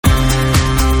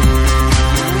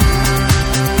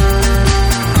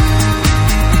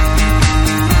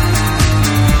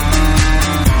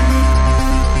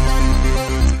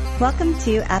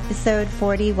to episode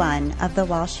 41 of the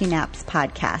While She Naps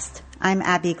podcast. I'm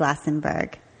Abby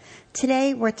Glassenberg.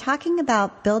 Today we're talking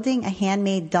about building a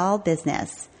handmade doll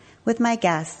business with my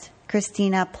guest,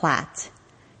 Christina Platt.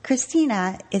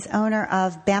 Christina is owner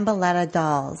of Bamboletta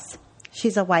Dolls.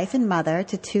 She's a wife and mother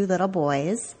to 2 little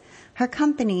boys. Her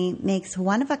company makes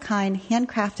one-of-a-kind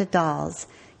handcrafted dolls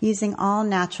using all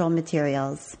natural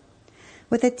materials.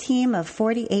 With a team of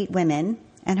 48 women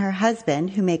and her husband,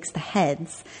 who makes the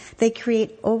heads, they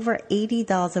create over 80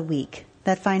 dolls a week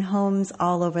that find homes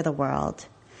all over the world.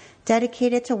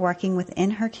 Dedicated to working within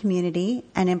her community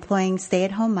and employing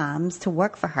stay-at-home moms to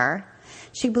work for her,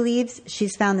 she believes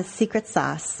she's found the secret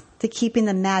sauce to keeping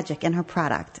the magic in her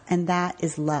product, and that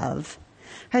is love.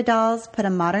 Her dolls put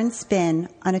a modern spin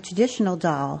on a traditional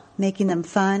doll, making them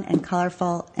fun and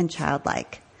colorful and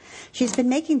childlike. She's been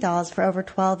making dolls for over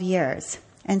 12 years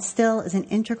and still is an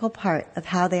integral part of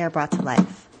how they are brought to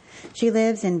life. She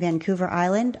lives in Vancouver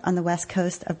Island on the west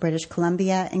coast of British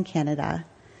Columbia in Canada.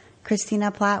 Christina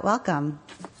Platt, welcome.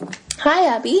 Hi,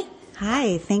 Abby.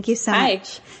 Hi, thank you so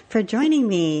much for joining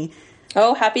me.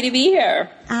 Oh, happy to be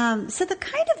here. So the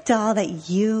kind of doll that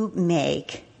you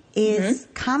make is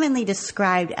commonly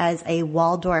described as a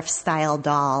Waldorf-style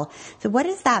doll. So what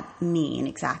does that mean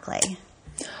exactly?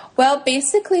 Well,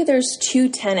 basically there's 2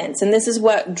 tenets, and this is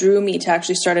what drew me to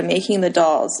actually start making the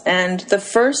dolls. And the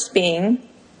first being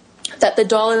that the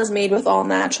doll is made with all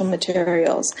natural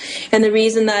materials. And the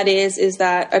reason that is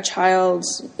that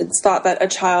it's thought that a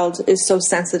child is so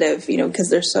sensitive, because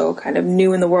they're so kind of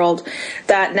new in the world,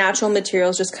 that natural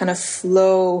materials just kind of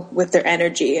flow with their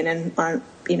energy and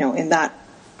in that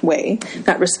way,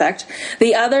 that respect.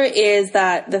 The other is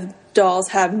that the dolls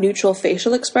have neutral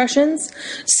facial expressions.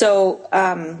 So,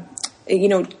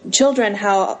 children,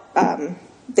 how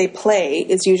they play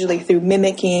is usually through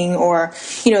mimicking or,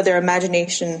 their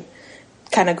imagination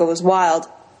kind of goes wild.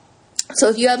 So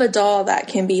if you have a doll that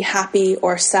can be happy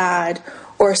or sad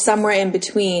or somewhere in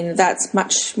between, that's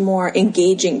much more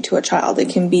engaging to a child. It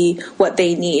can be what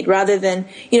they need rather than,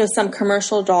 some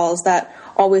commercial dolls that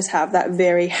always have that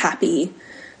very happy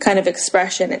kind of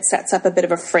expression. It sets up a bit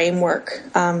of a framework,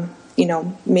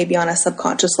 maybe on a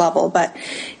subconscious level. But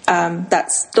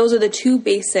those are the 2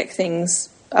 basic things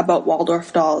about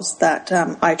Waldorf dolls that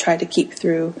I try to keep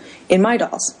through in my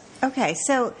dolls. Okay,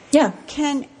 so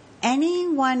can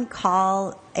anyone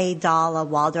call a doll a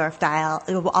Waldorf doll,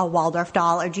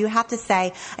 or do you have to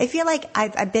say? I feel like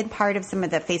I've been part of some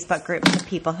of the Facebook groups of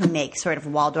people who make sort of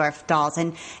Waldorf dolls,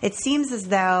 and it seems as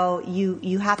though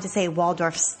you have to say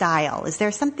Waldorf style. Is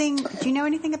there something? Do you know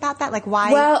anything about that? Like why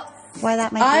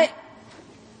that might be?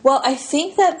 Well, I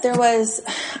think that there was.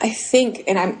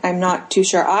 And I'm not too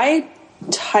sure. I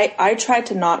tried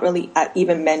to not really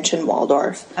even mention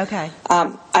Waldorf. Okay.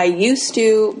 I used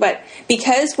to, but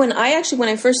because when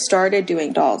I first started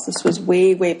doing dolls, this was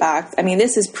way, way back. I mean,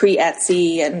 this is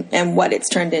pre-Etsy and what it's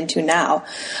turned into now.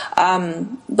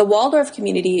 The Waldorf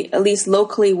community, at least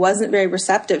locally, wasn't very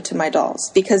receptive to my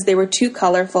dolls because they were too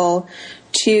colorful,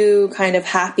 too kind of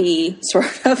happy,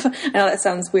 sort of. I know that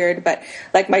sounds weird, but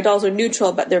like my dolls are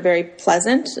neutral, but they're very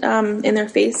pleasant in their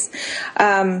face.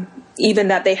 Even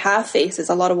that they have faces.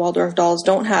 A lot of Waldorf dolls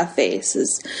don't have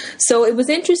faces. So it was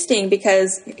interesting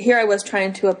because here I was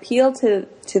trying to appeal to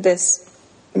this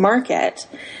market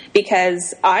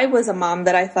because I was a mom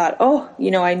that I thought,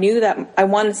 I knew that I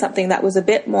wanted something that was a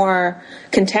bit more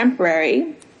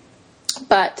contemporary,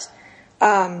 but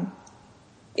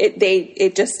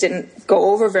it just didn't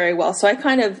go over very well. So I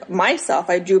kind of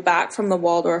I drew back from the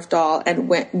Waldorf doll and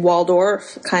went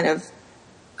Waldorf kind of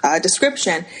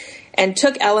description, and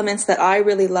took elements that I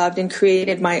really loved and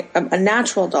created a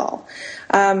natural doll.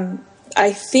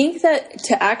 I think that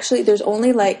there's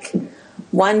only like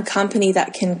one company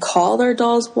that can call their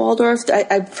dolls Waldorf.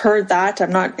 I've heard that.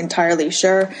 I'm not entirely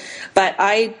sure, but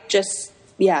I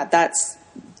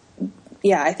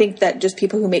think that just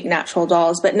people who make natural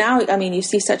dolls. But now, I mean, you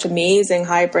see such amazing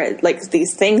hybrid, like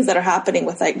these things that are happening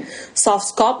with like soft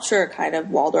sculpture kind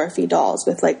of Waldorf-y dolls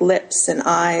with like lips and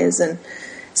eyes. And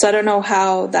so I don't know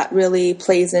how that really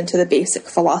plays into the basic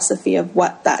philosophy of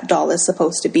what that doll is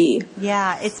supposed to be.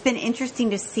 Yeah, it's been interesting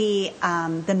to see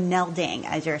the melding,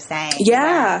 as you're saying.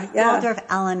 Yeah. Waldorf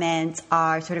elements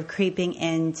are sort of creeping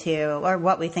into, or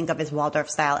what we think of as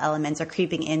Waldorf-style elements are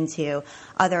creeping into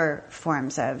other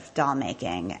forms of doll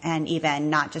making, and even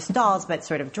not just dolls, but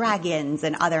sort of dragons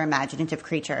and other imaginative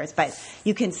creatures. But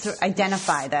you can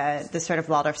identify the sort of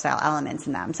Waldorf-style elements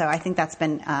in them. So I think that's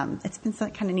been it's been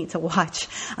kind of neat to watch.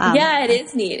 Yeah, it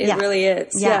is neat. It really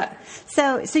is. Yeah.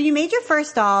 So you made your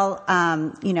first doll,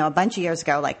 a bunch of years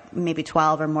ago, like maybe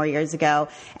 12 or more years ago,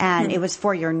 and it was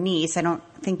for your niece. I don't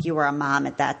think you were a mom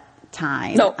at that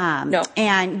time. No.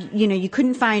 And, you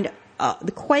couldn't find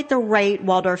quite the right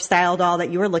Waldorf style doll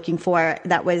that you were looking for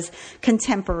that was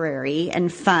contemporary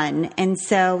and fun. And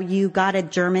so you got a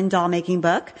German doll making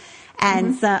book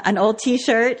and an old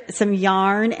t-shirt, some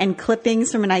yarn and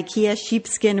clippings from an IKEA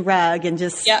sheepskin rug and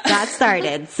just got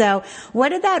started. So what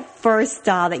did that first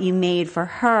doll that you made for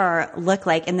her look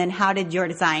like? And then how did your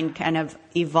design kind of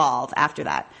evolve after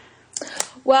that?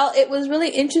 Well, it was really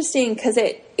interesting because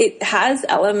it has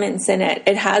elements in it.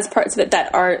 It has parts of it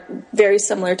that are very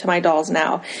similar to my dolls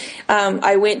now.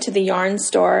 I went to the yarn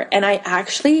store and I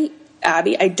actually,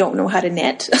 Abby, I don't know how to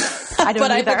knit. I don't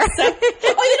either. Oh,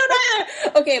 you don't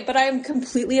either? Okay, but I'm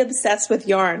completely obsessed with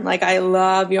yarn. Like, I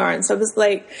love yarn. So I was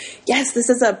like, yes, this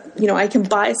is I can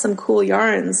buy some cool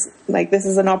yarns. Like, this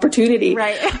is an opportunity.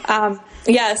 Right.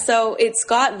 So it's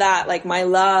got that, like, my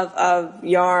love of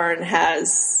yarn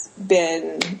has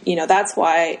been, that's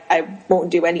why I won't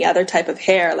do any other type of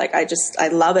hair. Like, I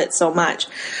love it so much.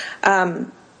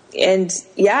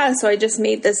 So I just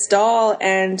made this doll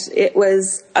and it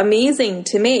was amazing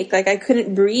to make. Like, I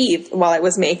couldn't breathe while I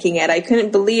was making it. I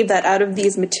couldn't believe that out of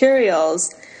these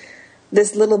materials,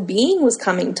 this little being was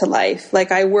coming to life.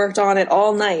 Like, I worked on it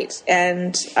all night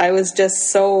and I was just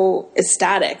so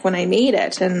ecstatic when I made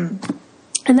it. And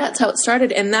that's how it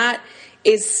started. And that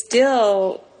is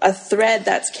still a thread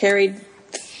that's carried.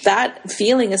 That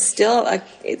feeling is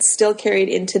it's still carried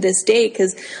into this day,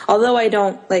 because although I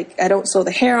don't sew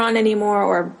the hair on anymore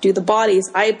or do the bodies,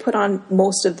 I put on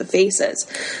most of the faces.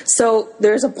 So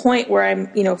there's a point where I'm,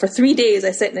 for 3 days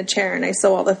I sit in a chair and I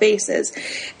sew all the faces,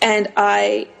 and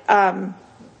I,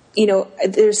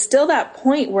 there's still that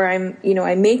point where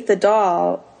I make the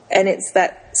doll and it's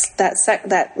that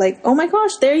like, oh my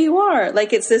gosh, there you are.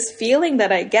 Like, it's this feeling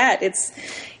that I get.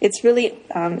 It's really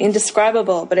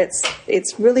indescribable, but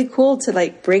it's really cool to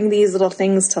like bring these little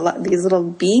things these little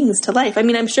beings to life. I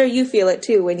mean, I'm sure you feel it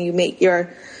too when you make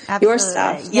your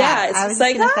stuff. Yeah, it's I was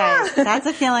just gonna say that's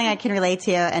a feeling I can relate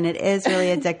to, and it is really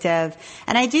addictive.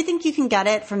 And I do think you can get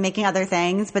it from making other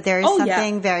things, but there is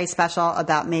something very special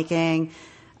about making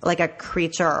like a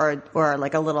creature or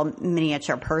like a little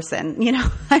miniature person, Yeah,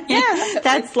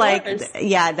 that's like,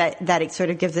 that it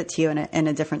sort of gives it to you in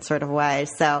a different sort of way.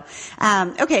 So,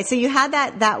 okay. So you had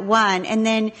that one, and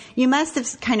then you must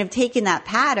have kind of taken that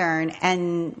pattern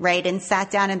and sat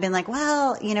down and been like,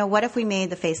 well, what if we made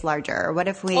the face larger? Or what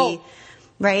if we,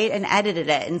 and edited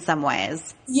it in some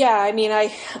ways? Yeah. I mean,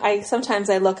 I sometimes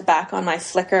I look back on my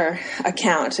Flickr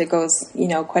account. It goes,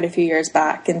 quite a few years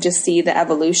back, and just see the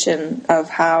evolution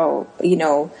of how,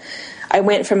 I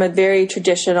went from a very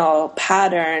traditional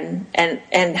pattern and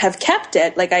have kept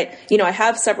it. Like, I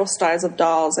have several styles of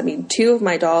dolls. I mean, 2 of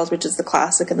my dolls, which is the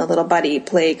classic and the little buddy,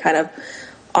 play kind of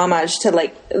homage to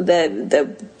like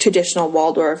the traditional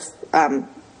Waldorf,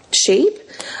 shape.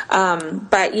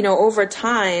 But, over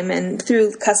time and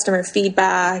through customer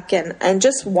feedback and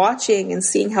just watching and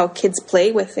seeing how kids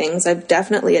play with things, I've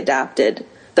definitely adapted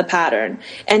the pattern,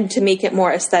 and to make it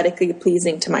more aesthetically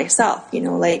pleasing to myself,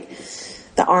 like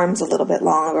the arms a little bit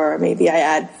longer, or maybe I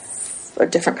add a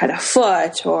different kind of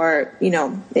foot, or,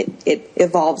 it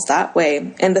evolves that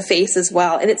way, and the face as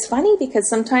well. And it's funny because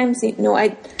sometimes,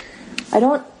 I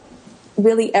don't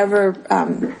really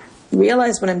ever,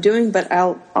 realize what I'm doing, but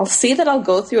I'll see that I'll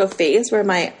go through a phase where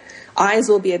my eyes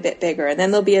will be a bit bigger, and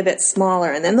then they'll be a bit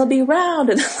smaller, and then they'll be round,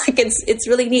 and like it's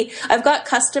really neat. I've got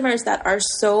customers that are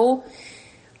so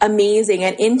amazing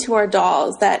and into our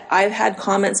dolls that I've had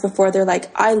comments before. They're like,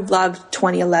 I love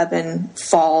 2011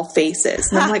 fall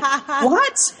faces. And I'm like,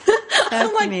 what?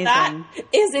 I'm like, amazing. That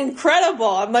is incredible.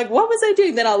 I'm like, what was I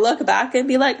doing? Then I'll look back and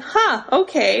be like,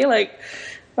 okay, like,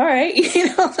 all right,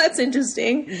 that's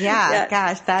interesting. Yeah,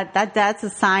 gosh, that's a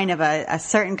sign of a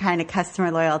certain kind of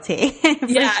customer loyalty. For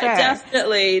sure.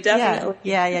 Definitely.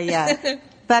 Yeah.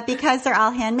 But because they're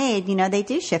all handmade, they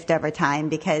do shift over time,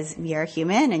 because you're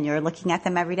human and you're looking at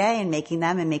them every day and making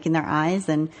them and making their eyes,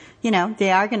 and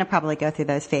they are going to probably go through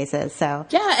those phases. So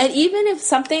yeah, and even if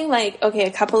something like,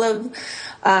 a couple of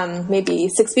maybe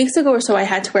 6 weeks ago or so, I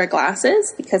had to wear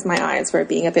glasses because my eyes were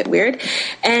being a bit weird,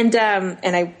 and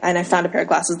I found a pair of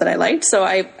glasses that I liked, so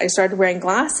I started wearing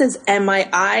glasses, and my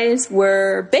eyes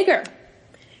were bigger.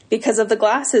 Because of the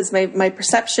glasses, my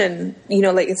perception,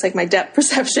 it's like my depth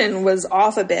perception was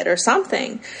off a bit or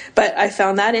something. But I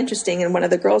found that interesting. And one of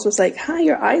the girls was like,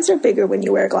 your eyes are bigger when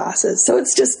you wear glasses. So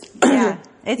it's just...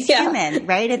 It's human,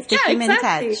 right? It's the human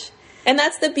touch. And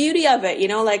that's the beauty of it.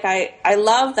 Like, I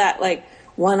love that, like,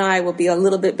 one eye will be a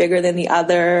little bit bigger than the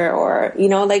other, or, you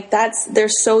know, like they're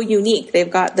so unique. They've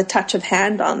got the touch of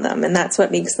hand on them, and that's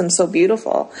what makes them so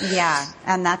beautiful. Yeah,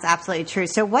 and that's absolutely true.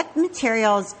 So what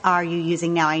materials are you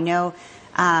using now? I know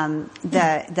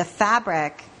the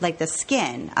fabric, like the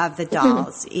skin of the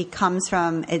dolls, it comes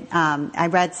from, I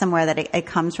read somewhere that it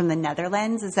comes from the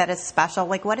Netherlands. Is that a special,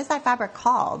 like, what is that fabric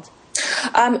called?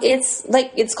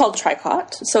 It's called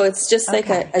tricot. So it's just like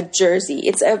a jersey.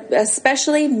 It's a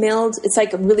specially milled, it's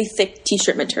like a really thick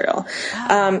t-shirt material.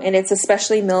 And it's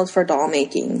especially milled for doll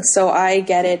making. So I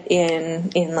get it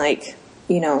in like,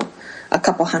 you know, a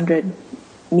couple hundred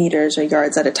meters or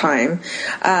yards at a time.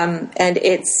 And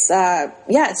it's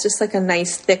just like a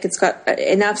nice thick, it's got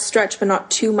enough stretch, but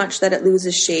not too much that it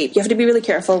loses shape. You have to be really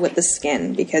careful with the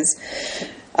skin because,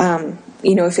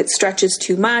 you know, if it stretches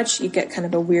too much, you get kind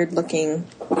of a weird looking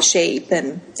shape,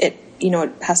 and it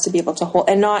has to be able to hold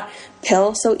and not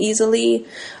pill so easily.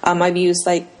 I've used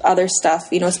like other stuff,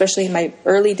 you know, especially in my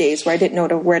early days where I didn't know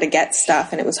where to get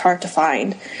stuff and it was hard to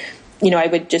find. You know, I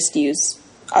would just use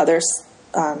other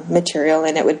material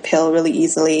and it would pill really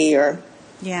easily, or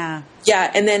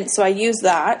and then so I use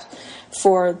that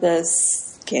for the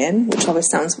skin, which always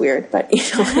sounds weird, but you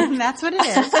know that's what it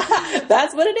is.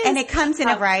 That's what it is, and it comes in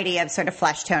a variety of sort of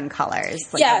flesh tone colors,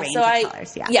 like a range of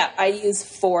colors. I use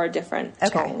 4 different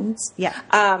tones.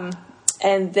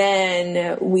 And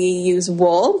then we use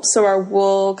wool. So our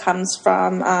wool comes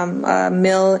from a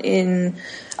mill in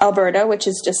Alberta, which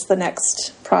is just the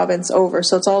next province over.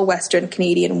 So it's all Western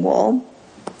Canadian wool,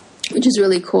 which is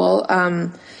really cool.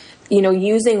 You know,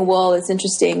 using wool is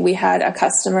interesting. We had a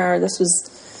customer, this was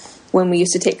when we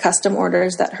used to take custom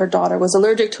orders, that her daughter was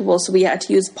allergic to wool, so we had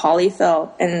to use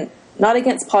polyfill. And not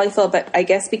against polyfill, but I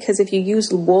guess because if you use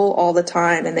wool all the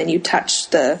time and then you touch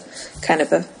the kind of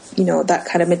that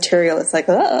kind of material, it's like,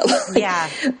 oh. Yeah.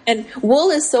 And wool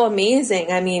is so amazing.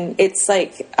 I mean, it's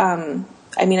like, I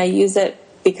use it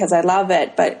because I love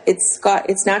it, but it's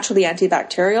naturally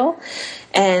antibacterial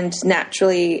and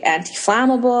naturally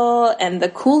anti-flammable. And the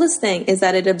coolest thing is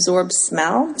that it absorbs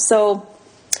smell. So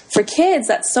for kids,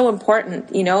 that's so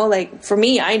important, you know, like for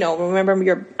me, I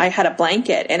had a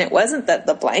blanket, and it wasn't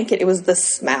the blanket, it was the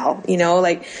smell, you know,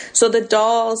 like, so the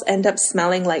dolls end up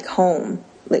smelling like home.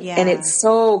 And it's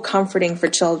so comforting for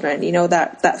children, you know,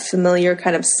 that familiar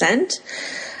kind of scent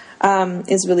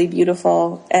is really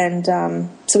beautiful. And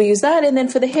so we use that. And then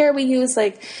for the hair, we use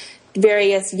like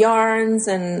various yarns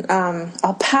and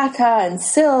alpaca and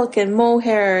silk and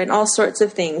mohair and all sorts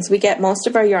of things. We get most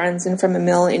of our yarns in from a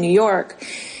mill in New York,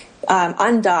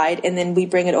 undyed, and then we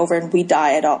bring it over and we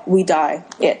dye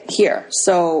it here.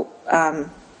 So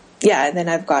and then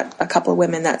I've got a couple of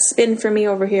women that spin for me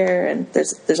over here, and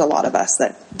there's a lot of us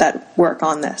that work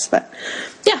on this. But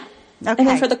yeah, okay. And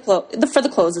then for the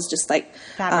clothes is just like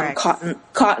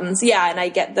cottons. Yeah, and I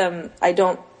get them. I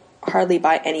don't hardly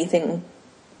buy anything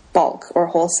bulk or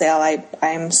wholesale.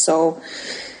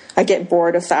 I get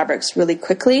bored of fabrics really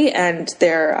quickly, and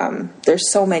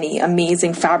there's so many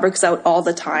amazing fabrics out all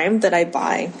the time that I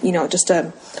buy, you know, just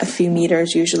a few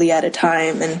meters usually at a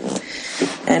time,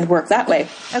 and work that way.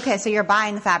 Okay, so you're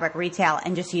buying the fabric retail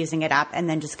and just using it up, and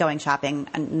then just going shopping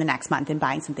in the next month and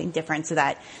buying something different, so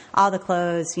that all the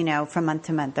clothes, you know, from month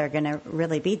to month are going to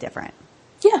really be different.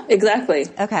 Yeah, exactly.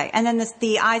 Okay, and then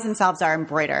the eyes themselves are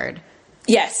embroidered.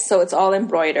 Yes, so it's all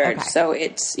embroidered. Okay. So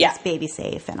it's baby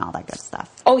safe and all that good stuff.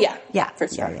 Oh yeah, for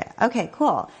sure. Yeah. Okay,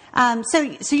 cool. So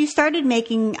you started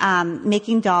making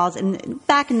dolls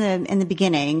back in the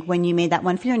beginning when you made that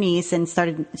one for your niece and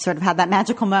started sort of had that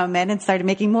magical moment and started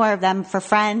making more of them for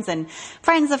friends and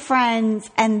friends of friends,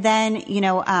 and then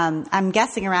I'm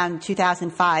guessing around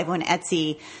 2005 when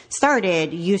Etsy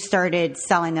started, you started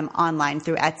selling them online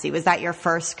through Etsy. Was that your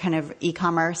first kind of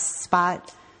e-commerce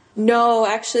spot? No,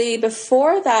 actually,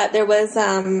 before that, there was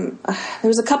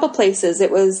a couple places. There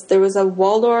was a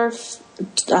Waldorf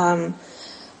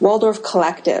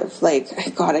collective.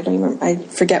 Like, God, I don't even remember. I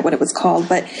forget what it was called,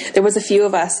 but there was a few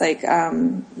of us. Like,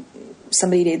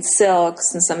 somebody did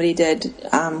silks and somebody did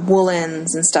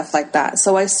woolens and stuff like that.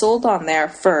 So I sold on there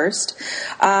first,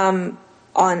 in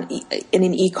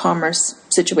an e-commerce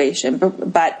situation.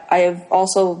 But I have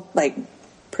also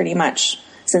pretty much,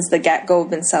 since the get-go,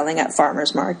 been selling at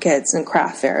farmers markets and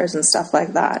craft fairs and stuff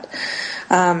like that.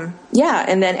 And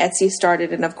then Etsy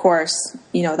started, and of course,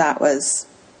 that was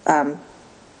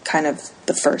kind of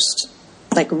the first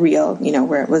real,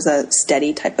 where it was a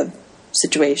steady type of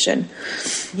situation.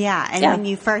 Yeah, and when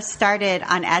you first started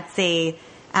on Etsy,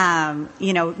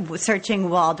 searching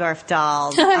Waldorf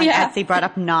dolls on Etsy brought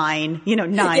up 9 Yeah.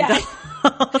 dolls.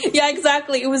 Yeah,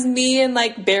 exactly. It was me and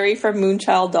like Barry from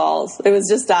Moonchild Dolls. It was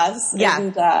just us. Yeah.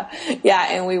 And,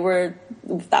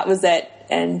 that was it.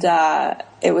 And,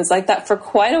 it was like that for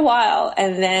quite a while.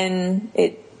 And then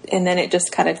it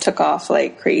just kind of took off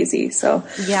like crazy. So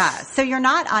yeah. So you're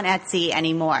not on Etsy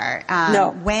anymore. No.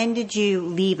 When did you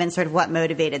leave and sort of what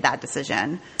motivated that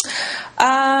decision?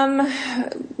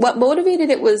 What motivated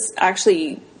it was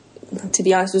actually, to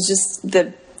be honest, was just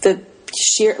the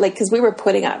sheer, like, cause we were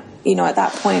putting up, at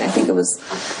that point, I think it was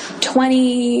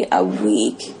 20 a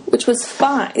week, which was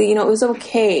fine. It was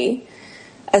okay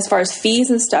as far as fees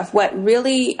and stuff. What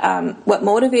really, what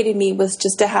motivated me was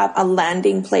just to have a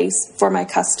landing place for my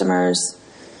customers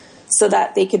so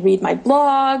that they could read my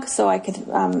blog, so I could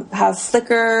have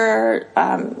Flickr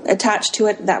attached to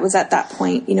it. That was at that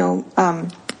point,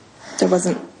 there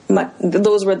wasn't much.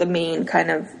 Those were the main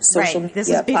kind of social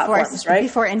media platforms, right?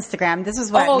 Before Instagram. This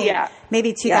was what?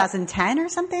 Maybe 2010 or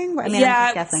something? I mean,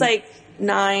 I'm just guessing. It's like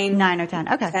 9 or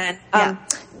 10. Okay. 10.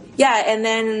 And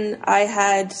then I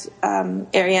had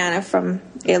Ariana from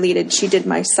Elite. She did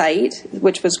my site,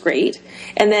 which was great.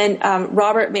 And then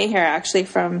Robert Maher, actually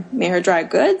from Maher Dry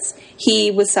Goods,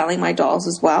 he was selling my dolls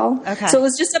as well. Okay. So it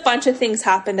was just a bunch of things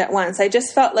happened at once. I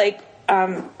just felt like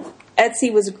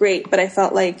Etsy was great, but I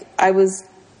felt like I was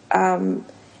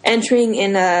entering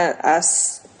in a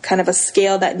kind of a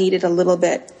scale that needed a little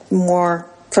bit more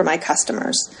for my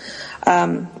customers.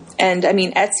 And I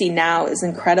mean, Etsy now is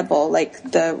incredible, like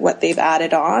what they've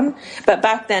added on. But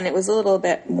back then, it was a little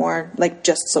bit more like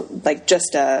just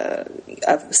a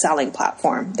selling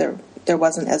platform. There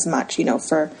wasn't as much,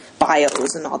 for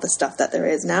bios and all the stuff that there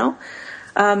is now.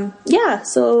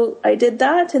 So I did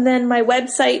that, and then my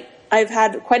website. I've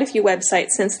had quite a few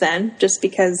websites since then, just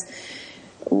because,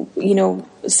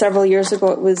 several years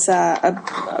ago it was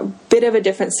a bit of a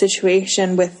different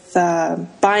situation with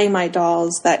buying my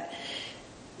dolls, that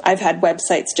I've had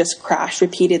websites just crash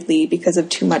repeatedly because of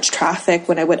too much traffic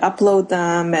when I would upload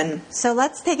them. And so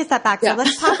let's take a step back. So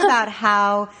let's talk about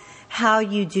how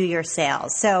you do your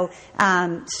sales. So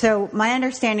my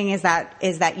understanding is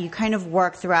that you kind of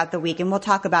work throughout the week, and we'll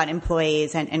talk about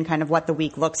employees and kind of what the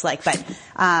week looks like.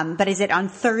 But is it on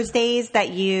Thursdays that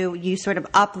you sort of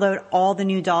upload all the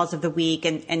new dolls of the week,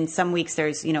 and some weeks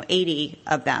there's 80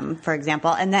 of them, for example,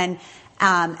 and then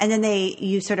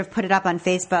you sort of put it up on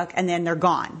Facebook, and then they're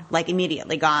gone, like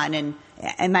immediately gone. And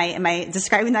am I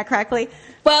describing that correctly?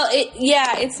 Well,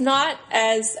 it's not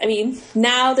as,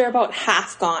 now they're about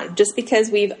half gone, just because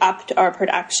we've upped our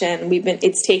production.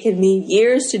 It's taken me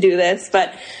years to do this,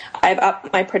 but I've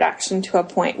upped my production to a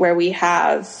point where we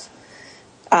have,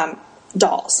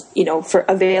 dolls, for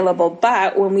available.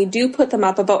 But when we do put them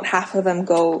up, about half of them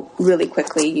go really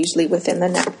quickly, usually within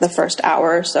the first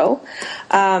hour or so.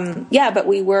 But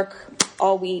we work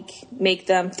all week, make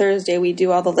them. Thursday we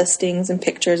do all the listings and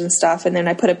pictures and stuff, and then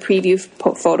I put a preview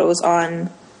photos on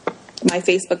my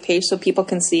Facebook page so people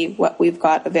can see what we've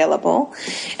got available,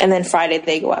 and then Friday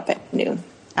they go up at noon.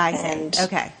 I see.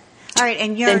 Okay. All right.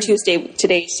 And then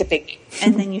today's shipping.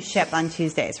 And then you ship on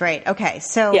Tuesdays, right? Okay.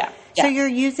 So So you're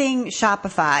using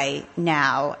Shopify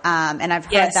now, and I've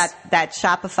heard that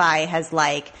Shopify has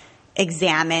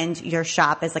examined your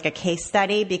shop as a case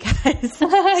study because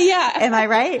am I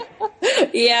right?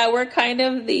 Yeah, we're kind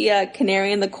of the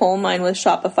canary in the coal mine with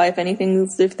Shopify.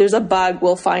 If there's a bug,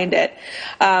 we'll find it.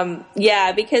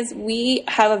 Because we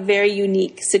have a very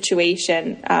unique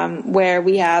situation where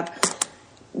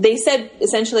they said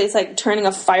essentially it's like turning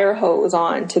a fire hose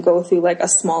on to go through a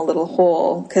small little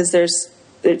hole, because there's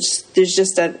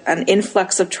just an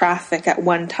influx of traffic at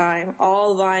one time,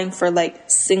 all vying for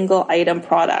single item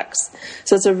products.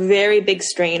 So it's a very big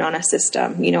strain on a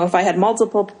system. If I had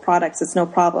multiple products, it's no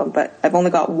problem, but I've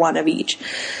only got one of each.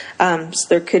 So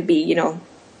there could be,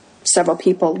 several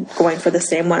people going for the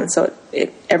same one. So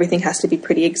everything has to be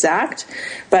pretty exact.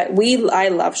 But I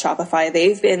love Shopify.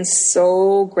 They've been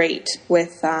so great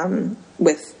with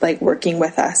working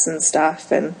with us and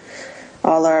stuff, and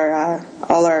all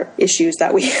our issues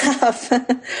that we have.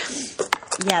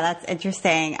 Yeah, that's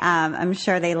interesting. I'm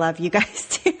sure they love you guys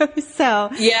too. So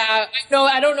yeah,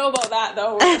 I don't know about that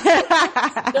though.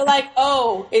 They're like,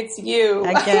 "Oh, it's you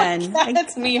again."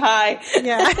 That's me. Hi.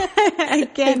 Yeah.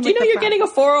 Again. Do you know you're getting a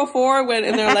 404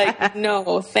 and they're like,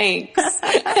 "No, thanks."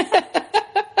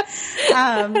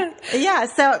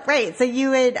 So right. So you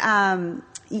would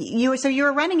you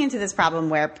were running into this problem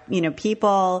where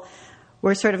people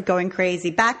were sort of going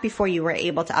crazy back before you were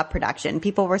able to up production.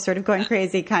 People were sort of going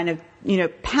crazy, kind of,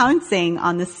 pouncing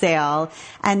on the sale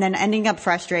and then ending up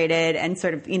frustrated and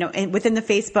sort of, within the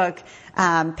Facebook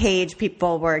page,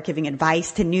 people were giving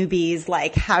advice to newbies,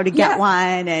 like how to get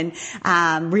one and,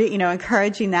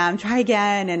 encouraging them, try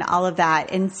again and all of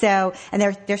that. And so, and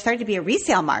there started to be a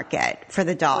resale market for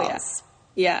the dolls. Oh,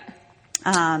 yeah.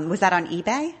 Was that on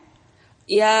eBay?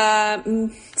 Yeah,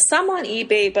 some on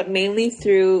eBay, but mainly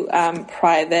through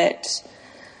private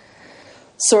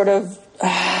sort of,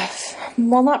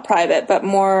 well, not private, but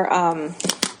more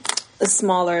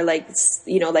smaller, like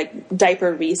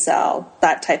diaper resell,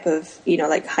 that type of,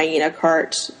 like Hyena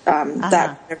Cart,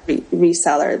 that kind of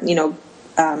reseller,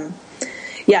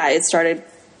 it started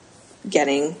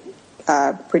getting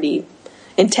pretty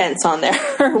intense on there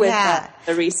with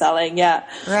the reselling. Yeah.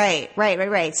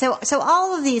 Right. So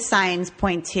all of these signs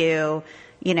point to,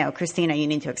 Christina, you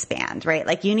need to expand, right?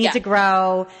 Like you need to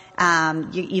grow.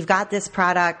 You've got this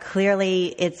product. Clearly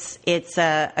it's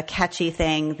a catchy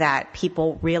thing that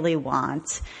people really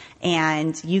want,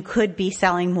 and you could be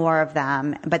selling more of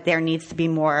them, but there needs to be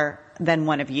more than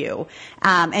one of you.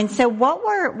 And so what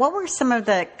were some of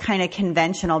the kind of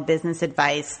conventional business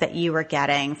advice that you were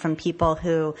getting from people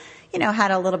who,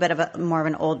 had a little bit of more of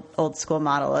an old school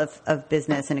model of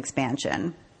business and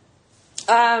expansion?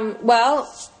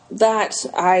 Well, that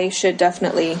I should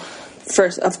definitely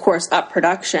first, of course, up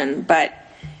production, but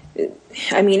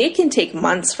I mean, it can take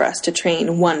months for us to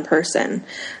train one person.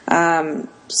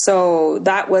 So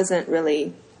that wasn't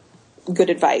really good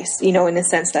advice, in the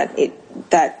sense that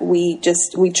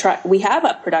we have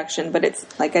up production, but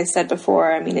it's like I said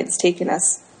before, I mean, it's taken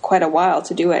us quite a while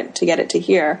to do it, to get it to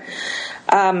here.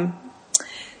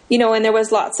 And there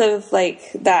was lots of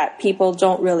like that people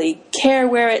don't really care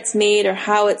where it's made or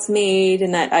how it's made,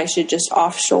 and that I should just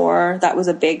offshore. That was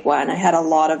a big one. I had a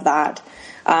lot of that.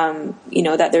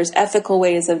 That there's ethical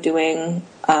ways of doing,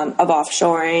 of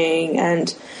offshoring,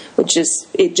 and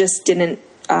it just didn't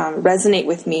resonate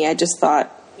with me. I just thought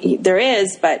there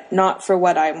is, but not for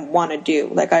what I want to do.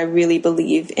 Like I really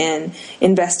believe in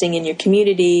investing in your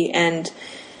community, and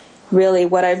really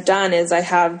what I've done is I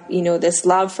have, this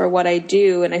love for what I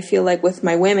do. And I feel like with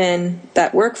my women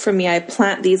that work for me, I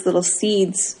plant these little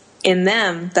seeds in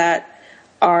them that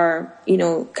are,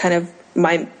 kind of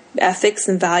my ethics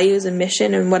and values and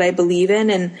mission and what I believe in.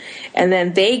 And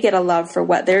then they get a love for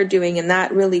what they're doing. And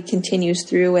that really continues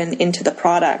through and into the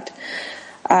product.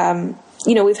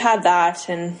 We've had that,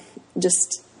 and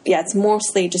just, it's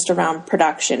mostly just around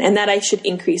production, and that I should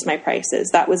increase my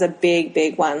prices. That was a big,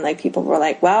 big one. Like people were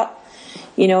like, well,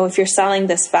 if you're selling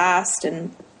this fast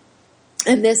and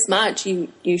this much,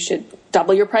 you should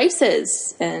double your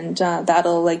prices, and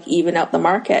that'll like even out the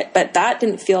market. But that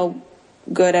didn't feel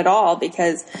good at all,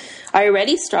 because I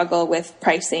already struggle with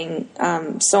pricing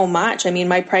so much. I mean,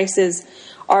 my prices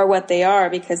are what they are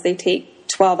because they take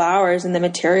 12 hours and the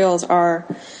materials are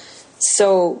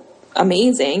so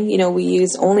amazing. We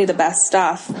use only the best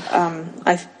stuff.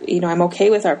 I'm okay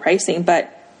with our pricing,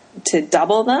 but to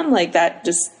double them like that,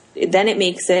 then it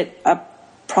makes it a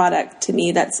product to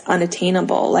me that's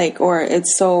unattainable. Or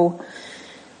it's so,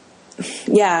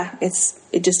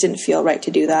 it just didn't feel right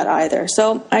to do that either.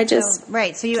 So I just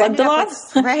So you ended up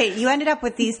with, you ended up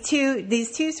with these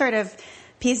two sort of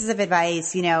pieces of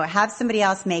advice, have somebody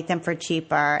else make them for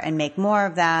cheaper and make more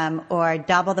of them, or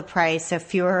double the price so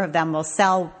fewer of them will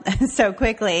sell so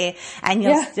quickly and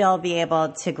you'll still be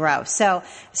able to grow. So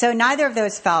neither of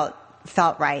those felt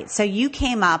right. So you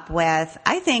came up with,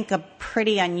 I think, a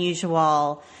pretty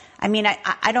unusual,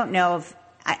 I don't know if,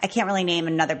 I can't really name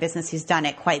another business who's done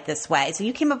it quite this way. So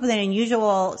you came up with an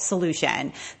unusual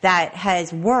solution that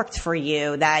has worked for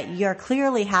you, that you're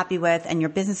clearly happy with and your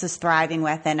business is thriving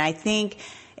with. And I think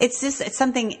it's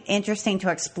something interesting to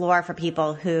explore for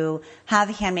people who have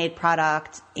a handmade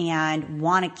product and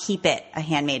want to keep it a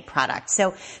handmade product.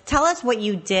 So tell us what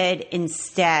you did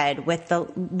instead with the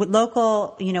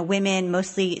local, women,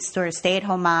 mostly sort of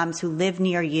stay-at-home moms who live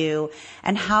near you,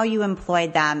 and how you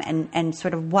employed them, and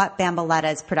sort of what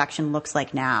Bamboletta's production looks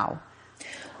like now.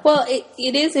 Well,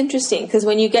 it is interesting because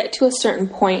when you get to a certain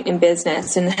point in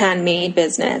business, in handmade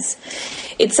business,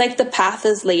 it's like the path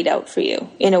is laid out for you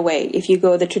in a way. If you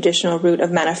go the traditional route of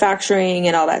manufacturing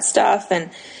and all that stuff,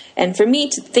 and for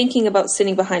me, thinking about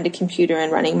sitting behind a computer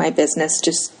and running my business,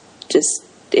 just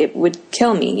it would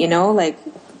kill me.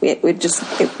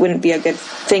 It wouldn't be a good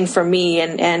thing for me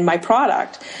and my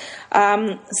product.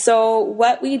 So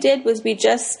what we did was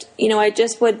I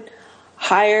just would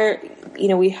hire.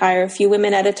 We hire a few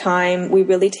women at a time. We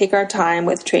really take our time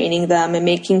with training them and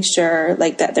making sure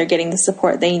that they're getting the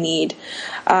support they need.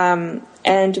 And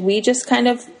And we just kind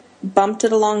of bumped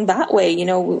it along that way.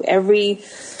 Every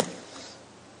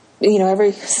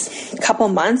couple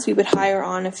months we would hire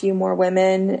on a few more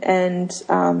women and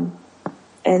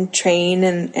train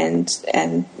and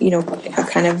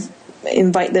kind of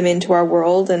invite them into our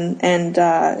world and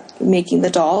making the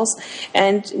dolls.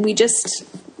 And we just,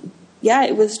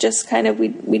 it was just kind of,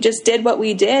 we just did what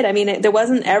we did. I mean, there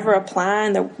wasn't ever a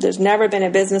plan. There's never been a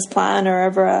business plan or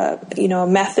ever a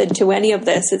method to any of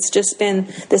this. It's just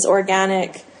been this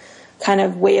organic kind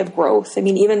of way of growth. I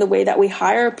mean, even the way that we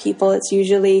hire people, it's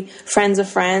usually friends of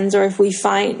friends, or if we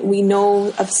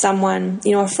know of someone,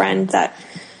 a friend that,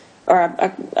 or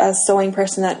a sewing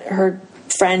person that her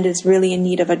friend is really in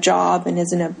need of a job and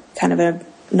is in a kind of a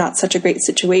not such a great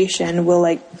situation, we'll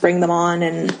like bring them on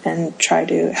and try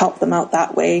to help them out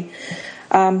that way.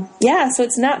 So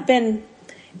it's not been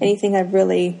anything I've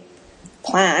really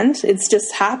planned. It's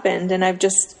just happened, and I've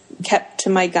just kept to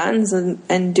my guns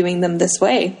and doing them this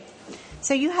way.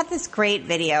 So you have this great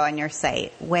video on your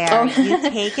site where you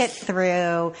take us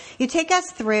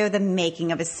through the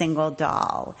making of a single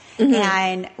doll. Mm-hmm.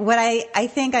 And what I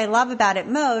think I love about it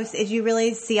most is you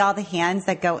really see all the hands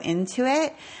that go into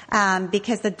it,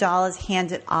 because the doll is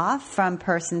handed off from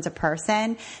person to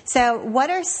person. So what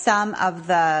are some of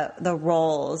the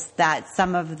roles that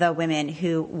some of the women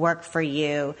who work for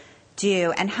you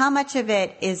do, and how much of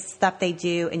it is stuff they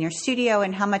do in your studio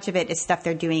and how much of it is stuff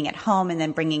they're doing at home and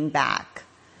then bringing back?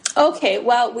 Okay,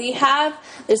 well,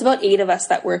 there's about 8 of us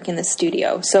that work in the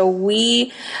studio. So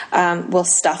we will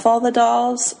stuff all the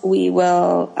dolls. We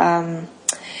will,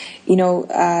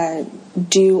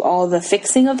 do all the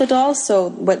fixing of the dolls. So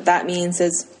what that means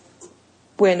is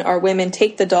when our women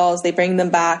take the dolls, they bring them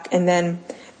back, and then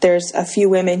there's a few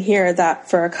women here that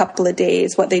for a couple of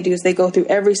days, what they do is they go through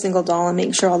every single doll and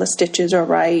make sure all the stitches are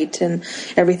right and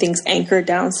everything's anchored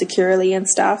down securely and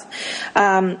stuff.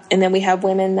 And then we have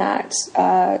women that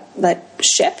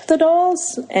ship the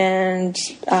dolls, and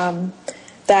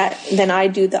then I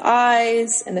do the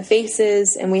eyes and the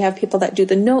faces, and we have people that do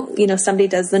somebody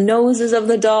does the noses of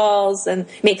the dolls and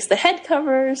makes the head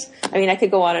covers. I mean, I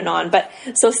could go on and on, but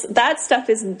so that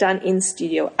stuff is done in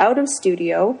studio. Out of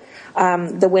studio,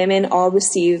 the women all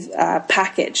receive a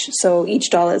package. So each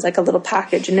doll is like a little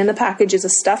package, and in the package is a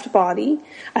stuffed body,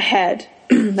 a head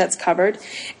that's covered,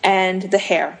 and the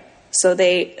hair. So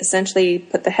they essentially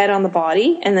put the head on the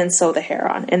body and then sew the hair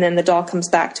on. And then the doll comes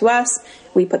back to us.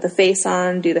 We put the face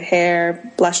on, do the hair,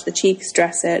 blush the cheeks,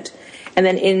 dress it. And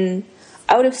then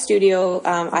out of studio,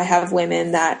 I have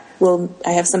women I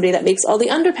have somebody that makes all the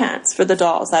underpants for the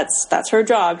dolls. That's her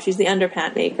job. She's the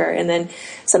underpant maker. And then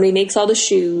somebody makes all the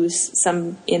shoes.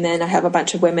 And then I have a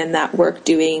bunch of women that work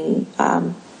doing,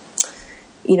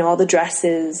 all the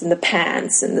dresses and the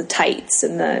pants and the tights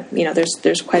and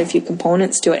there's quite a few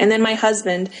components to it. And then my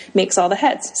husband makes all the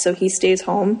heads. So he stays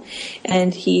home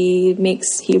and he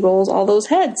rolls all those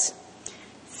heads.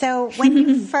 So when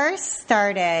you first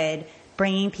started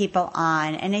bringing people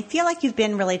on, and I feel like you've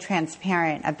been really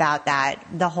transparent about that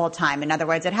the whole time. In other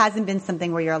words, it hasn't been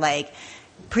something where you're like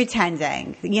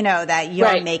pretending, that you're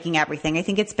right. making everything. I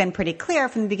think it's been pretty clear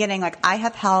from the beginning, like, I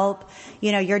have help,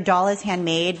 your doll is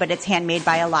handmade, but it's handmade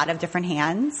by a lot of different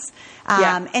hands.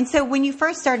 And so when you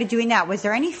first started doing that, was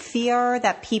there any fear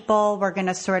that people were going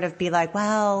to sort of be like,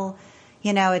 well,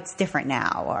 it's different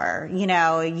now, or,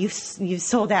 you've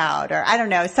sold out, or I don't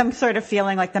know, some sort of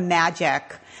feeling like the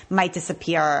magic might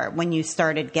disappear when you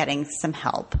started getting some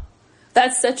help?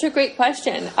 That's such a great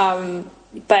question.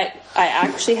 But I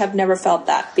actually have never felt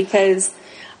that, because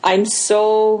I'm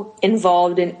so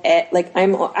involved in it. Like,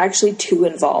 I'm actually too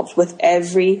involved with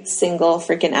every single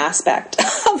freaking aspect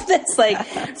of this. Like,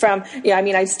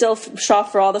 I still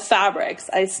shop for all the fabrics.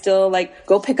 I still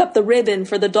go pick up the ribbon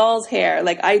for the doll's hair.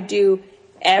 Like, I do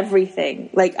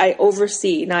everything. Like, I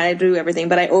oversee, not I do everything,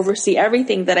 but I oversee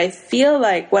everything. That I feel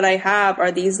like what I have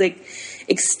are these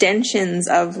extensions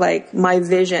of my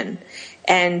vision.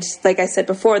 And like I said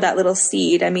before, that little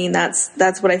seed,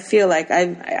 that's what I feel like.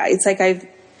 And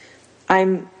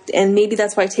maybe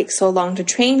that's why it takes so long to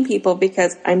train people,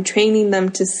 because I'm training them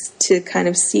to kind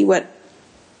of see what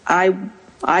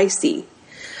I see.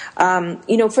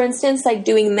 For instance,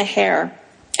 doing the hair.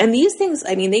 And these things,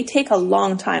 they take a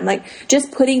long time,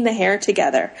 just putting the hair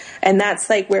together. And that's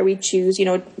where we choose,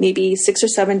 maybe 6 or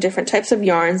 7 different types of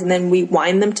yarns, and then we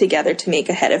wind them together to make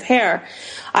a head of hair.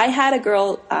 I had a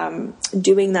girl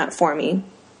doing that for me,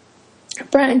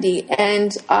 Brandy,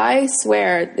 and I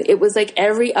swear it was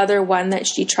every other one that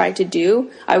she tried to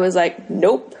do. I was like,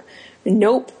 nope. And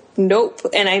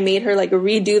I made her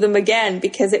redo them again,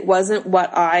 because it wasn't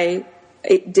what I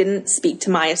it didn't speak to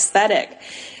my aesthetic.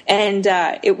 And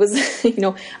it was,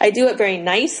 I do it very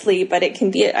nicely, but it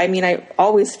can be, I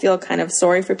always feel kind of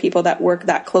sorry for people that work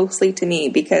that closely to me,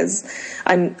 because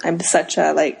I'm such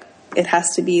a, like, it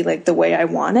has to be like the way I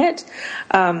want it.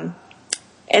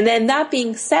 And then that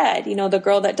being said, the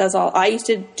girl that does I used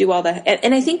to do all the,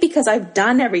 and I think because I've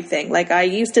done everything, like I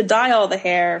used to dye all the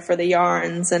hair for the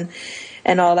yarns and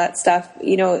all that stuff,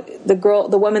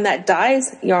 the woman that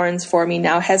dyes yarns for me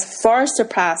now has far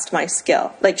surpassed my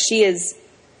skill. Like, she is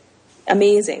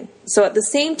amazing. So at the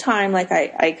same time, like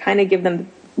I kind of give them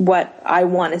what I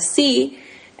want to see,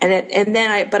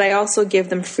 but I also give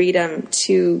them freedom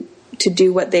to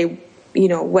do what they,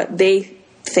 what they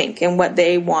think and what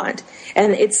they want.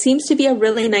 And it seems to be a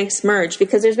really nice merge,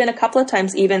 because there's been a couple of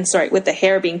times even, with the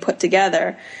hair being put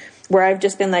together, where I've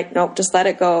just been like, nope, just let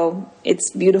it go.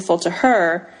 It's beautiful to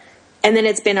her. And then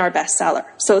it's been our bestseller.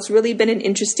 So it's really been an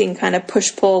interesting kind of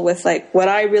push-pull with like what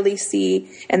I really see,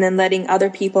 and then letting other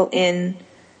people in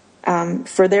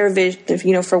for their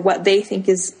vision, for what they think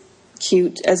is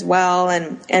cute as well,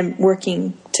 and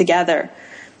working together.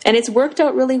 And it's worked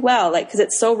out really well, like, because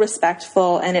it's so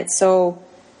respectful, and it's so,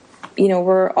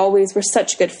 we're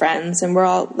such good friends, and we're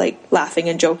all like laughing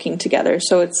and joking together.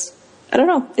 So it's, I don't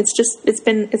know,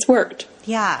 it's worked.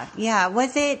 Yeah. Yeah.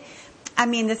 Was it,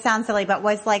 this sounds silly, but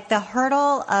was like the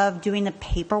hurdle of doing the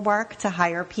paperwork to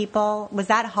hire people, was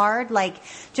that hard? Like,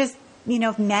 just,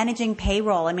 managing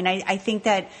payroll. I think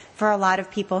that for a lot of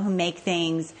people who make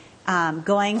things,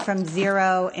 going from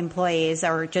 0 employees,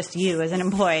 or just you as an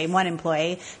employee, one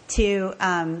employee, to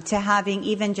having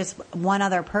even just one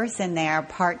other person there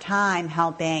part-time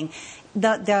helping,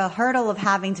 the hurdle of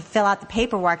having to fill out the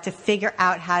paperwork to figure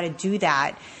out how to do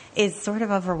that is sort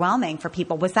of overwhelming for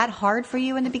people. Was that hard for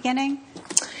you in the beginning?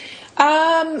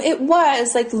 It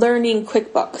was like learning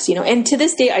QuickBooks, and to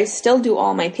this day I still do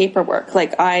all my paperwork.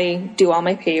 Like, I do all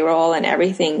my payroll and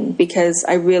everything, because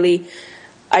I've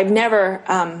never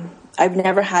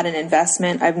had an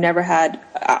investment.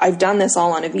 I've done this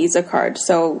all on a Visa card.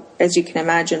 So as you can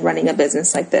imagine, running a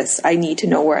business like this, I need to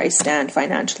know where I stand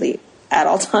financially at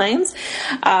all times.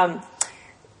 And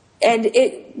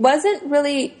it wasn't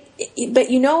really, but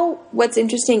what's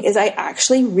interesting is I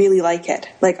actually really like it.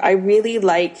 Like, I really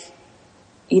like,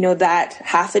 that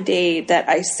half a day that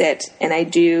I sit and I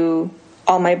do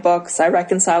all my books, I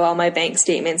reconcile all my bank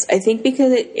statements. I think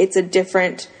because it's a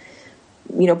different,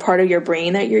 part of your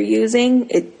brain that you're using,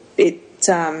 it's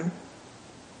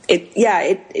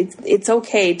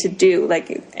okay to do,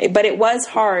 like, but it was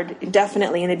hard,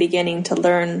 definitely in the beginning, to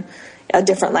learn a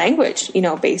different language,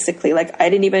 basically. Like, I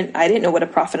didn't know what a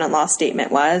profit and loss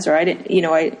statement was, or I didn't,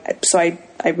 so I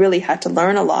really had to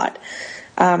learn a lot.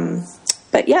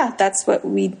 But yeah, that's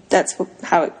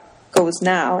how it goes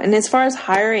now. And as far as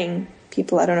hiring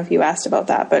people, I don't know if you asked about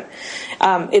that, but,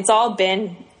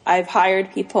 I've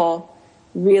hired people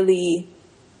really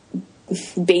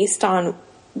based on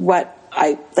what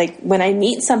I like. When I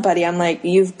meet somebody, I'm like,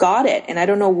 you've got it. And I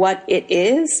don't know what it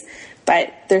is,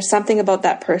 but there's something about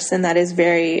that person that is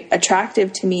very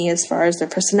attractive to me, as far as their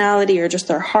personality or just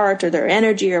their heart or their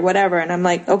energy or whatever. And I'm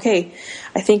like, okay,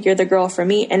 I think you're the girl for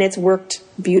me. And it's worked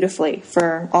beautifully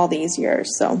for all these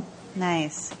years. So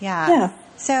nice. Yeah.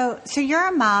 So you're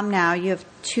a mom now. You have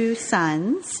 2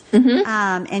 sons,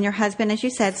 and your husband, as you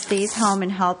said, stays home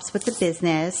and helps with the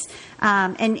business.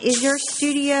 And is your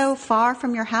studio far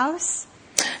from your house?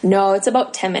 No, it's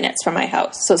about 10 minutes from my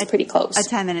house, so it's pretty close. A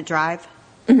 10-minute drive?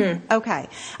 Mm-hmm. Okay.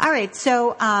 All right.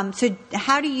 So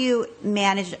how do you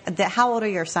manage how old are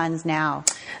your sons now?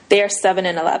 They are 7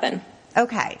 and 11.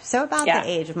 Okay. So about the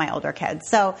age of my older kids.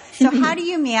 So how do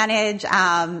you manage,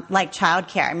 like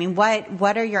childcare?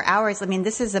 What are your hours?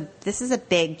 This is a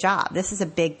big job. This is a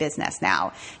big business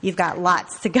now. You've got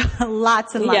lots to go,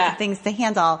 lots and lots of things to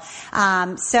handle.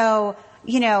 I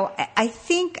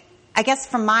guess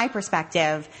from my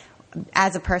perspective,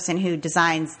 as a person who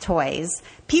designs toys,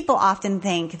 people often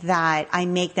think that I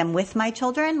make them with my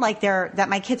children, like that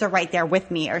my kids are right there with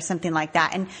me or something like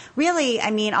that. And really,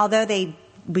 although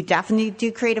we definitely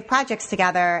do creative projects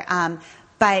together,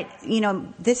 but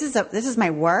this is my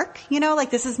work,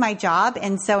 this is my job.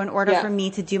 And so in order for me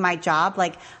to do my job,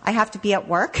 I have to be at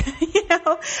work,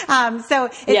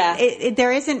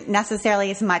 there isn't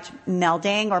necessarily as much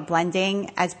melding or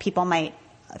blending as people might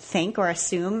think or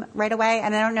assume right away.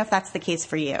 And I don't know if that's the case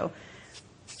for you.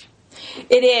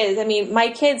 It is. My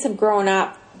kids have grown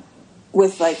up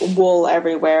with like wool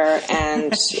everywhere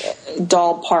and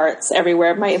doll parts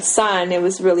everywhere. My son, it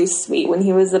was really sweet. When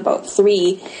he was about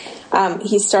 3,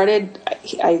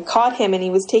 I caught him and he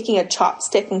was taking a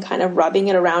chopstick and kind of rubbing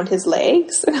it around his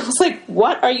legs. And I was like,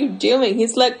 what are you doing?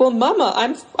 He's like, well, Mama,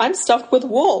 I'm stuffed with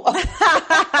wool.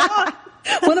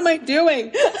 What am I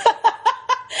doing?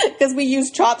 Because we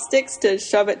use chopsticks to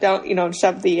shove it down,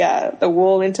 shove the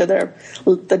wool into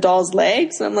the doll's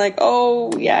legs. And I'm like,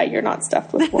 oh yeah, you're not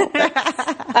stuffed with wool. But,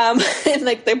 and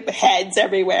like the heads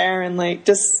everywhere and like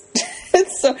just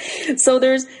so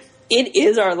it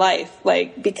is our life,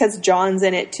 like, because John's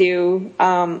in it too.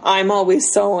 I'm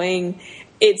always sewing.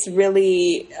 It's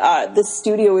really, the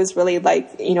studio is really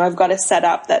like, I've got a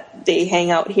setup that they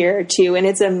hang out here too. And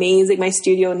it's amazing. My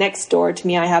studio next door to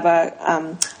me, I have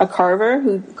a carver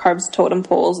who carves totem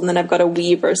poles, and then I've got a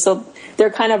weaver. So they're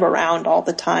kind of around all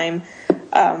the time,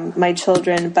 my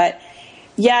children. But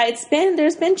yeah,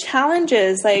 there's been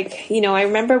challenges. Like, I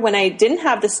remember when I didn't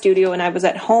have the studio and I was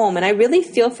at home, and I really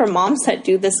feel for moms that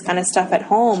do this kind of stuff at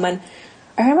home. And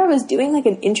I remember I was doing like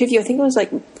an interview. I think it was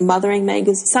like Mothering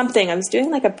Magazine, something. I was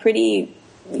doing like a pretty,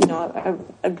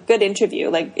 a good interview,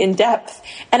 like in depth.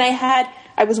 And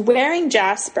I was wearing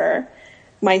Jasper,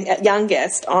 my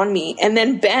youngest, on me. And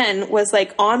then Ben was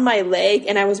like on my leg,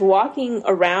 and I was walking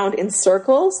around in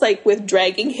circles, like with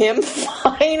dragging him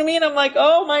behind me. And I'm like,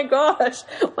 oh my gosh,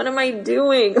 what am I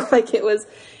doing? Like it was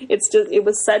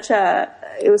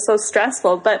so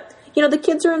stressful. But, the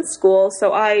kids are in school,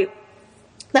 so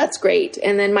that's great.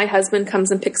 And then my husband comes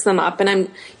and picks them up, and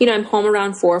I'm home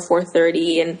around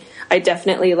 4:30, and I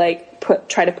definitely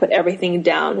try to put everything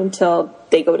down until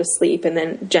they go to sleep. And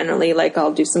then generally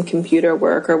I'll do some computer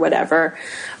work or whatever.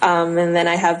 And then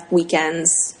I have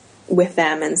weekends with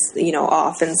them and,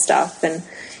 off and stuff. And,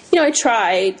 I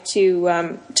try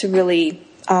to really,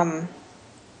 and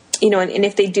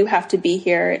if they do have to be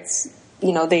here, it's,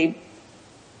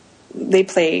 they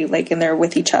play and they're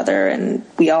with each other and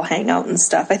we all hang out and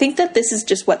stuff. I think that this is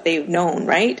just what they've known,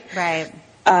 right? Right.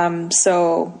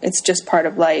 So it's just part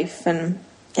of life, and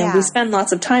we spend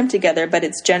lots of time together, but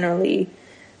it's generally,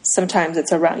 sometimes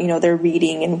it's around, they're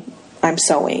reading and I'm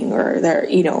sewing, or they're,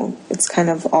 it's kind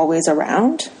of always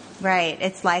around. Right.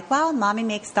 It's like, well, mommy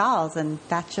makes dolls, and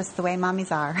that's just the way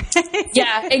mommies are.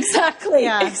 Yeah, exactly.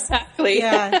 Yeah. Exactly.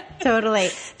 Yeah, totally.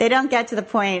 They don't get to the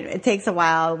point, it takes a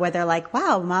while, where they're like,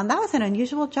 wow, Mom, that was an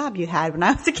unusual job you had when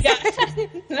I was a kid. Yeah.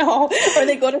 No. Or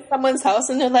they go to someone's house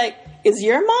and they're like, is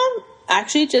your mom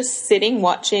actually just sitting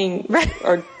watching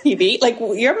or TV? Like,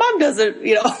 your mom doesn't,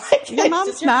 Your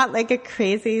mom's not like a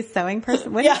crazy sewing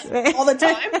person. All the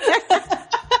time.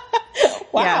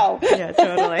 Wow. Yeah,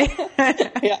 totally.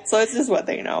 Yeah, so it's just what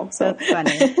they know. So that's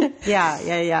funny.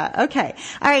 Yeah. Okay.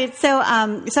 All right. So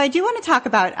I do want to talk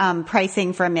about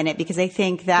pricing for a minute, because I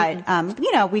think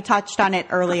that we touched on it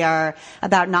earlier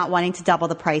about not wanting to double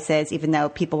the prices, even though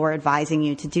people were advising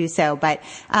you to do so. But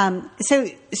so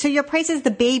your prices,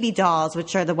 the baby dolls,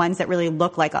 which are the ones that really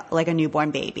look like a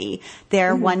newborn baby,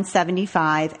 they're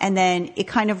 $175, and then it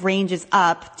kind of ranges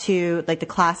up to like the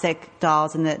classic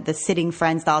dolls and the sitting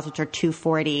friends dolls, which are $240.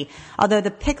 Although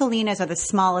the piccolinas are the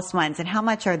smallest ones. And how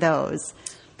much are those?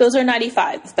 Those are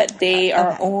 $95, but they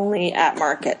are only at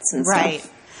markets and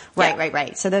stuff.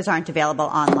 Right. So those aren't available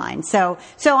online. So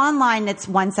online it's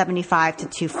 $175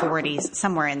 to $240,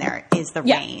 somewhere in there is the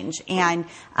range. And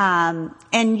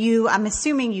you, I'm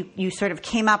assuming you sort of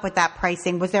came up with that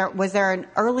pricing. Was there an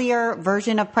earlier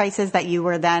version of prices that you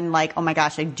were then like, oh my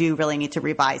gosh, I do really need to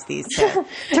revise these to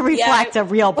reflect a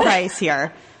real price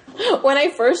here? When I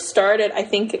first started, I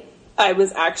think I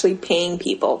was actually paying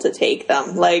people to take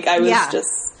them. Like, I was just...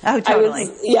 Oh, totally.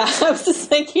 I was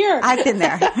just like, here. I've been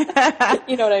there.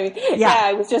 You know what I mean? Yeah,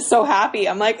 I was just so happy.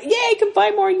 I'm like, yay, I can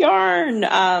buy more yarn.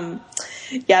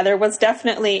 There was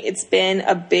definitely... It's been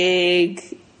a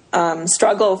big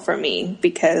struggle for me,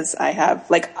 because I have...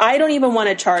 I don't even want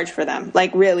to charge for them.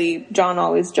 Really, John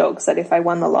always jokes that if I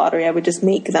won the lottery, I would just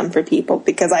make them for people,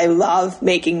 because I love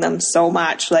making them so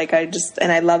much.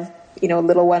 And I love...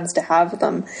 little ones to have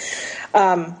them.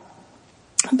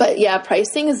 But yeah,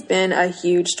 pricing has been a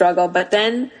huge struggle. But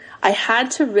then I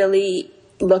had to really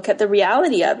look at the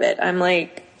reality of it. I'm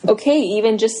like, okay,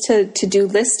 even just to do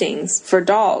listings for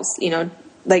dolls,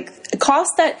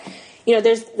 cost that,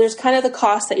 there's kind of the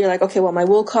cost that you're like, okay, well, my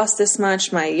wool costs this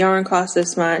much, my yarn costs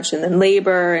this much, and then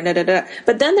labor and da.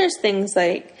 But then there's things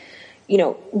like,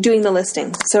 doing the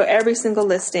listing. So every single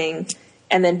listing,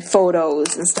 and then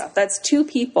photos and stuff. That's 2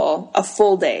 people a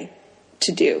full day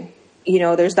to do.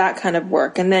 There's that kind of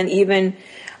work. And then even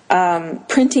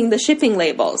printing the shipping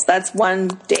labels. That's one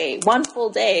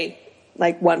full day,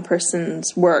 like one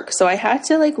person's work. So I had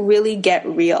to like really get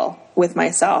real with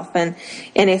myself. And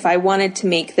if I wanted to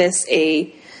make this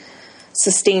a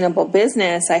sustainable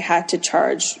business, I had to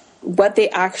charge what they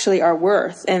actually are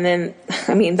worth. And then,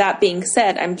 I mean, that being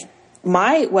said,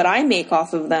 what I make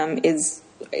off of them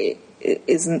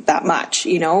isn't that much,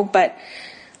 you know, but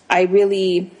I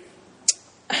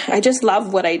just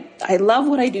love I love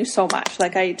what I do so much.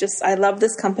 Like I love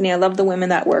this company. I love the women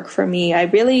that work for me. I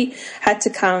really had to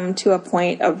come to a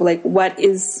point of like,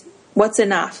 what's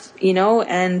enough, you know,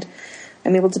 and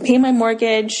I'm able to pay my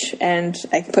mortgage and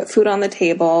I can put food on the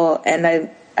table, and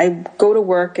I go to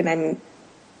work and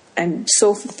I'm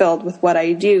so fulfilled with what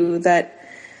I do that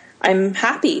I'm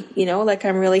happy, you know, like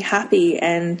I'm really happy.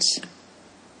 And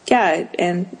yeah,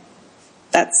 and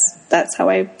that's how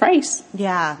I price.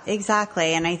 Yeah,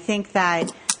 exactly. And I think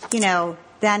that, you know,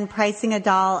 then pricing a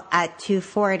doll at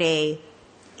 $240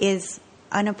 is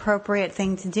an appropriate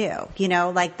thing to do. You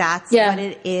know, like that's what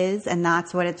it is and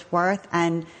that's what it's worth.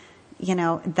 And, you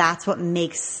know, that's what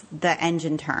makes the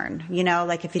engine turn. You know,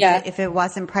 like if it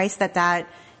wasn't priced at that,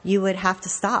 you would have to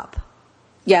stop.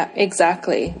 Yeah,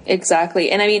 exactly.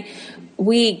 And I mean,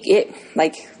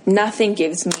 nothing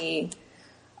gives me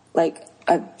like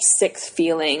a sick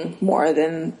feeling more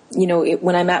than, you know,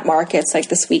 when I'm at markets like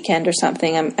this weekend or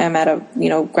something. I'm at a, you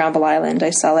know, Granville Island.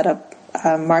 I sell at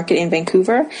a market in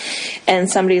Vancouver, and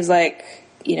somebody's like,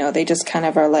 you know, they just kind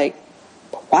of are like,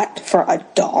 what, for a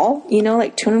doll? You know,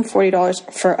 like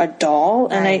 $240 for a doll.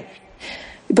 Right.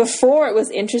 And before it was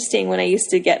interesting when I used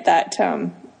to get that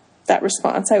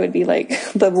response, I would be like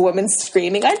the woman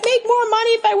screaming, I'd make more money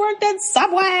if I worked at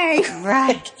Subway.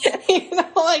 Right. You know,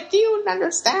 like, you wouldn't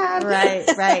understand.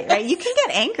 Right. You can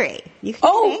get angry. Get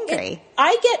angry.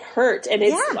 I get hurt, and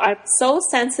I'm so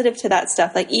sensitive to that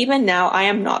stuff. Like, even now, I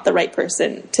am not the right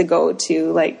person to go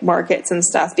to like markets and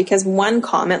stuff, because one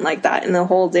comment like that and the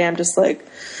whole day I'm just like,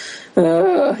 you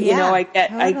know, I get,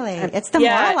 totally. It's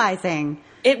demoralizing.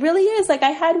 It really is. Like, I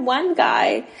had one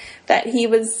guy that he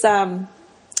was,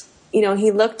 you know,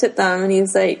 he looked at them and he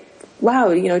was like, wow,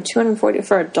 you know, $240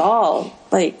 for a doll.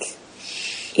 Like,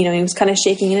 you know, he was kind of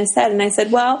shaking in his head. And I said,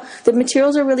 well, the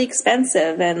materials are really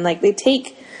expensive, and like they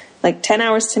take like 10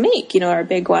 hours to make, you know, our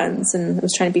big ones. And I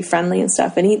was trying to be friendly and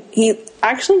stuff. And he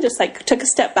actually just like took a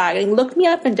step back and he looked me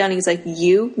up and down. He's like,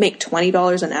 you make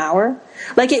 $20 an hour?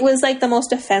 Like, it was like the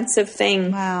most offensive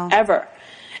thing ever.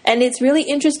 And it's really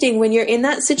interesting when you're in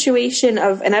that situation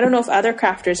of, and I don't know if other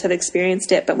crafters have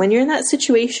experienced it, but when you're in that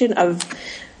situation of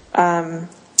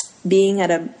being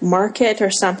at a market or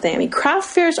something, I mean, craft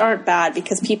fairs aren't bad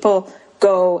because people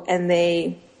go and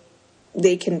they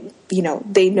can, you know,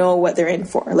 they know what they're in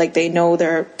for. Like, they know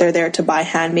they're there to buy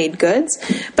handmade goods.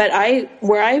 But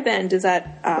where I vend is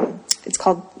at, it's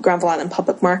called Granville Island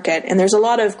Public Market, and there's a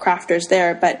lot of crafters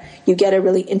there, but you get a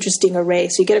really interesting array.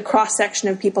 So you get a cross section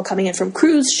of people coming in from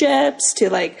cruise ships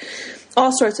to like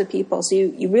all sorts of people. So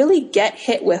you really get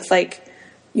hit with like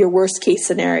your worst case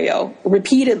scenario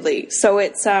repeatedly. So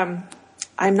it's,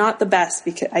 I'm not the best,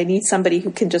 because I need somebody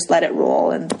who can just let it roll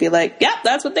and be like, yeah,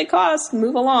 that's what they cost.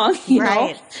 Move along, you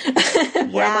know?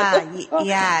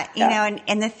 Yeah. You know,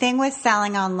 and the thing with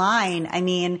selling online, I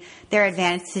mean, there are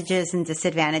advantages and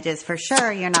disadvantages for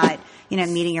sure. You're not, you know,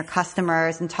 meeting your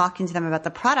customers and talking to them about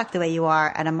the product the way you are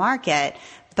at a market.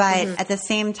 But at the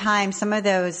same time, some of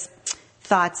those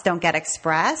thoughts don't get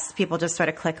expressed. People just sort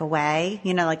of click away,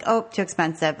 you know, like, oh, too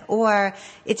expensive. Or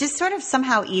it's just sort of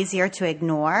somehow easier to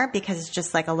ignore because it's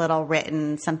just like a little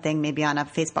written something maybe on a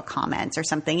Facebook comment or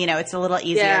something. You know, it's a little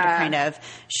easier to kind of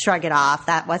shrug it off.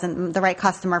 That wasn't the right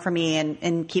customer for me,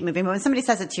 and keep moving. But when somebody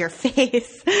says it to your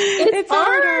face, it's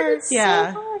harder. It's so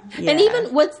hard. And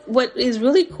even what is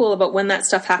really cool about when that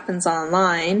stuff happens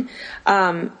online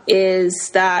is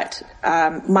that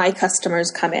my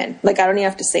customers come in. Like, I don't even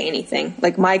have to say anything.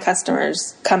 Like, my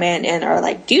customers come in and are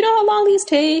like, do you know how long these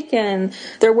take? And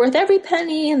they're worth every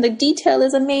penny, and the detail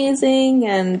is amazing,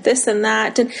 and this and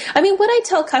that. And I mean, what I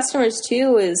tell customers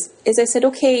too is I said,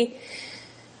 okay,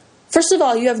 first of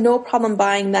all, you have no problem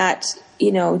buying that,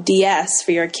 you know, DS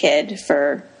for your kid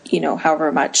for, you know,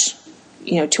 however much,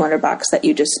 you know, $200 that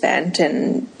you just spent.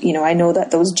 And, you know, I know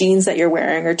that those jeans that you're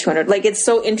wearing are $200. Like, it's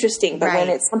so interesting. But when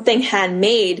it's something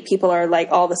handmade, people are like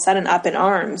all of a sudden up in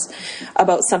arms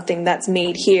about something that's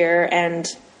made here and,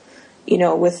 you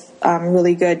know, with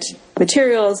really good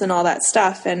materials and all that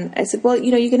stuff. And I said, well,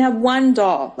 you know, you can have one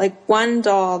doll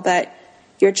that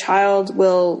your child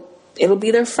it'll be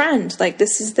their friend. Like,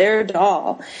 this is their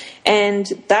doll. And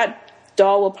that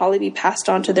doll will probably be passed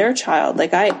on to their child.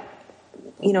 Like,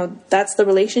 you know, that's the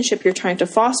relationship you're trying to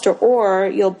foster. Or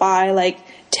you'll buy like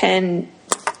 10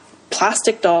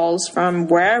 plastic dolls from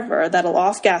wherever that'll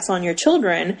off gas on your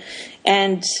children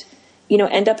and,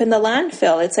 end up in the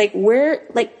landfill. It's like,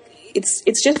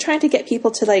 it's just trying to get people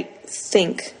to like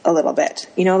think a little bit,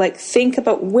 like think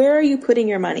about where are you putting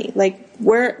your money? Like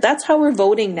that's how we're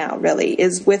voting now, really,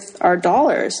 is with our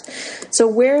dollars. So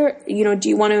where, do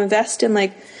you want to invest in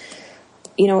like,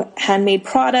 handmade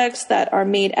products that are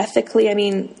made ethically? I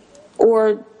mean,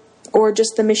 or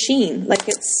just the machine, like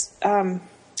it's,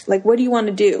 like, what do you want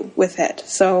to do with it?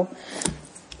 So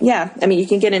yeah, I mean, you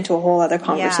can get into a whole other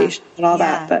conversation and all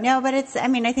that, but no, but I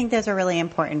think those are really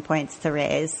important points to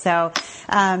raise. So,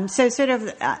 sort of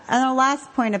on the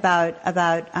last point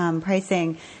about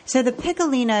pricing. So the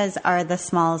Piccolinas are the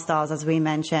smallest dolls, as we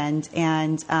mentioned,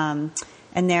 and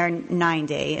they're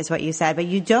 90 is what you said, but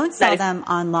you don't sell them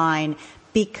online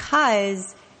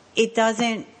because it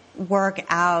doesn't work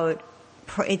out.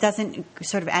 It doesn't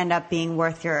sort of end up being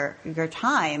worth your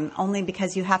time, only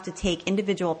because you have to take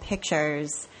individual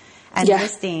pictures and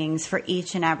listings for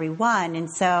each and every one. And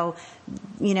so,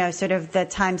 sort of the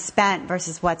time spent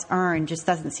versus what's earned just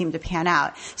doesn't seem to pan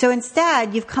out. So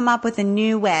instead, you've come up with a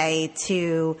new way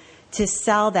to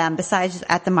sell them besides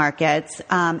at the markets.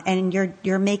 And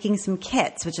you're making some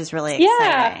kits, which is really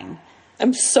exciting.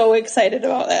 I'm so excited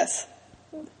about this.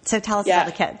 So tell us about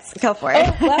the kits. Go for it.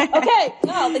 Okay.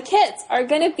 Well, the kits are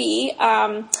going to be,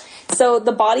 so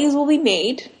the bodies will be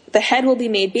made. The head will be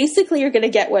made. Basically, you're going to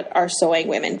get what our sewing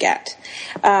women get.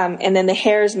 And then the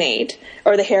hair's made,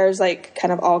 or the hair is like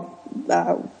kind of all,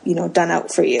 done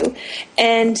out for you.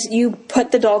 And you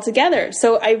put the doll together.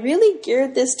 So I really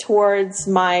geared this towards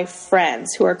my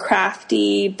friends who are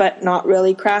crafty, but not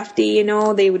really crafty.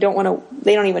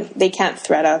 They can't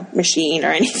thread a machine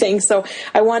or anything. So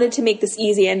I wanted to make this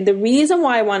easy. And the reason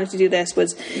why I wanted to do this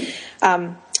was,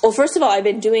 well, first of all,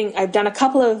 I've done a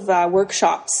couple of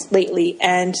workshops lately,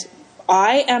 and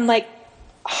I am like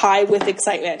high with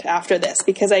excitement after this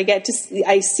because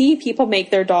I see people make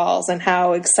their dolls and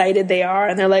how excited they are,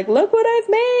 and they're like, "Look what I've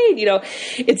made!"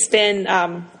 It's been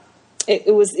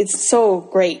it's so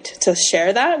great to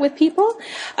share that with people.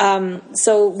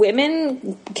 So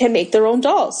women can make their own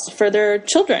dolls for their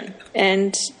children,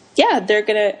 and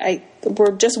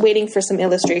we're just waiting for some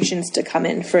illustrations to come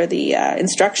in for the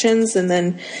instructions and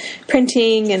then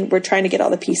printing, and we're trying to get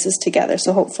all the pieces together.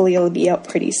 So hopefully it'll be out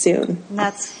pretty soon.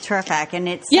 That's terrific. And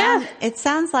it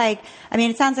sounds like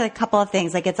a couple of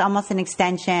things. Like it's almost an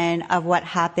extension of what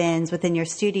happens within your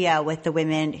studio with the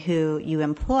women who you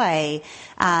employ.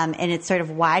 And it's sort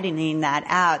of widening that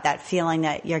out, that feeling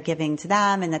that you're giving to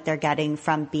them and that they're getting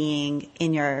from being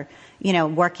in your,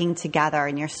 working together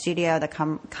in your studio, the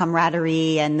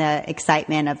camaraderie and the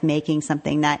excitement of making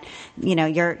something that,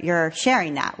 you're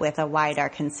sharing that with a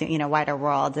wider wider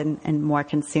world and more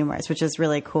consumers, which is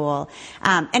really cool.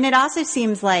 And it also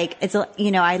seems like it's,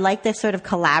 I like this sort of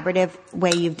collaborative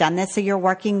way you've done this. So you're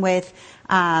working with,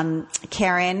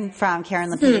 Karen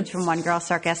LePage from One Girl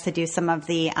Circus to do some of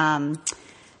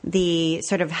the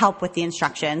sort of help with the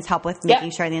instructions, help with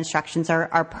making sure the instructions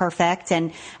are perfect.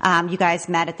 And you guys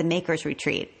met at the Makers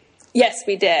Retreat. Yes,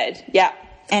 we did. Yeah.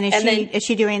 And is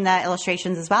she doing the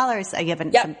illustrations as well, or is you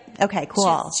haven't? Okay,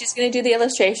 cool. She's going to do the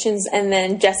illustrations, and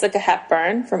then Jessica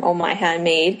Hepburn from Oh My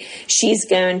Handmade, she's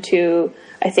going to,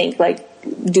 I think, like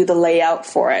do the layout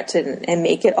for it and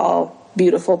make it all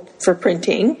beautiful for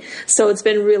printing. So it's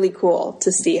been really cool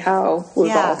to see how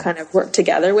we've all kind of worked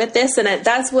together with this, and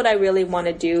that's what I really want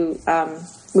to do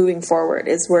moving forward,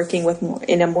 is working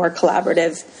in a more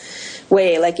collaborative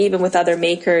way, like even with other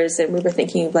makers. And we were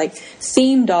thinking of like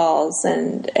theme dolls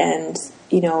and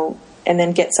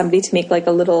then get somebody to make like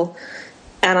a little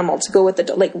animal to go with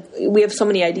the, like, we have so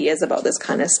many ideas about this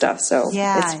kind of stuff. So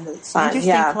it's really fun.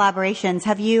 Interesting collaborations.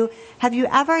 Have you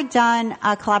ever done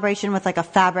a collaboration with like a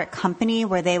fabric company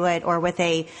where they would, or with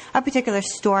a particular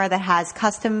store that has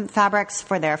custom fabrics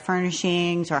for their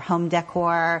furnishings or home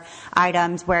decor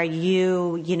items where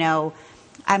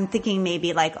I'm thinking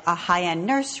maybe like a high-end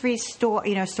nursery store,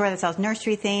 store that sells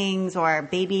nursery things or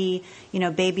baby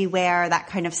wear, that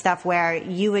kind of stuff, where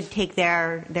you would take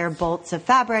their bolts of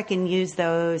fabric and use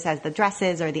those as the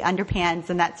dresses or the underpants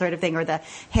and that sort of thing, or the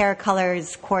hair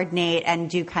colors coordinate and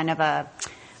do kind of a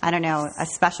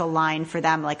special line for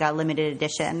them, like a limited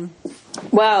edition.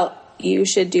 Well, you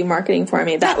should do marketing for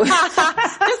me. That would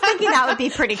just thinking that would be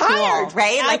pretty cool,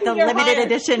 right? Like the limited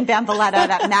edition Bamboletta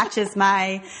that matches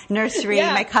my nursery,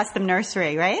 my custom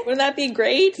nursery, right? Wouldn't that be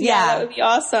great? Yeah, that would be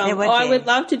awesome. It would I would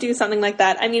love to do something like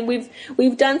that. I mean,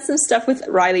 we've done some stuff with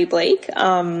Riley Blake,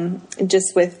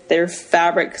 just with their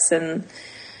fabrics, and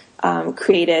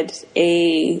created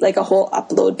a whole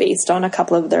upload based on a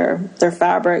couple of their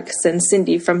fabrics. And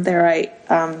Cindy from there,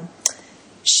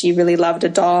 she really loved a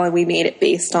doll, and we made it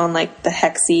based on like the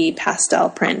hexy pastel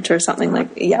print or something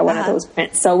like, one of those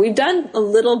prints. So we've done a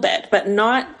little bit, but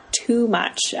not too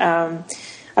much. I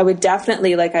would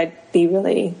definitely I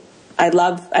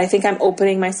think I'm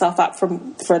opening myself up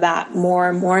for that more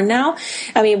and more now.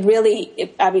 I mean,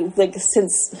 really,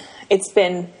 since it's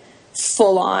been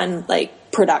full on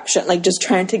production, just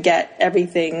trying to get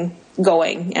everything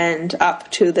going and up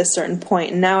to this certain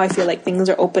point. And now I feel like things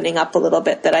are opening up a little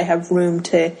bit, that I have room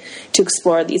to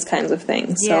explore these kinds of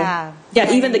things. So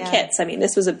even the kits, I mean,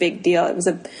 this was a big deal. It was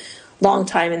a long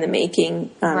time in the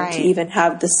making, to even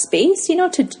have the space,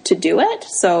 to do it.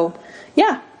 So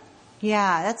yeah,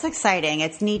 that's exciting.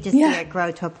 It's neat to see it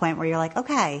grow to a point where you're like,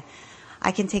 okay,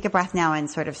 I can take a breath now and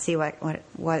sort of see what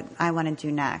I want to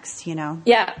do next,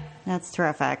 Yeah. That's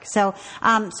terrific. So,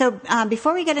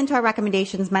 before we get into our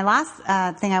recommendations, my last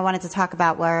thing I wanted to talk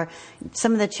about were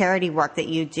some of the charity work that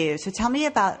you do. So tell me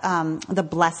about the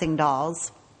Blessing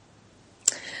Dolls.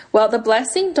 Well, the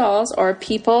Blessing Dolls are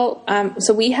people,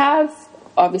 so we have,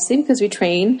 obviously, because we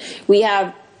train, we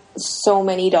have so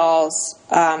many dolls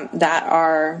that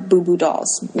are boo-boo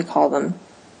dolls, we call them.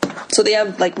 So they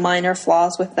have minor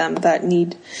flaws with them but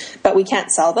we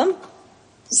can't sell them.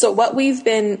 So what we've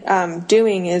been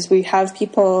doing is we have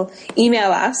people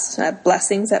email us at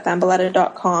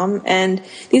blessings@bamboletta.com, and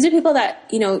these are people that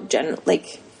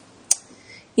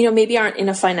maybe aren't in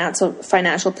a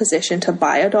financial position to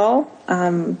buy a doll,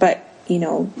 but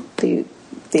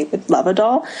they would love a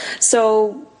doll.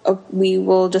 So we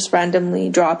will just randomly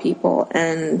draw people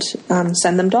and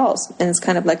send them dolls, and it's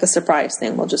kind of like a surprise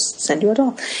thing. We'll just send you a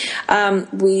doll.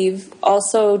 We've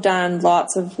also done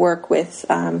lots of work with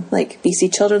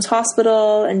BC Children's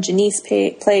Hospital and Janice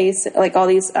Place, all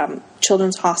these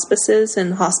children's hospices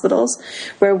and hospitals,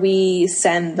 where we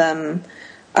send them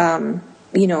a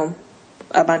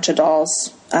bunch of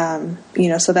dolls,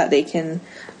 so that they can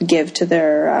give to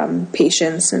their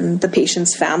patients and the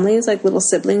patients' families, like little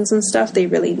siblings and stuff. They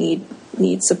really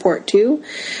need support too.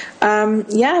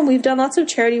 And we've done lots of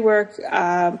charity work,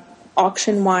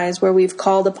 auction-wise, where we've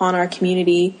called upon our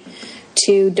community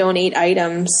to donate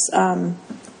items.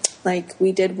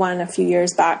 We did one a few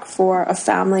years back for a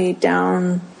family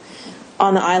down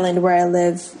on the island where I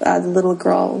live. The little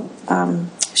girl,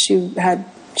 she had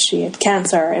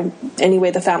cancer, and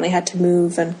anyway, the family had to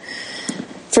move and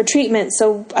for treatment.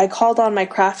 So I called on my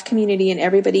craft community, and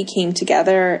everybody came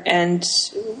together, and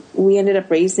we ended up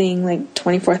raising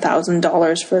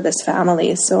 $24,000 for this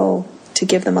family. So to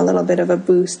give them a little bit of a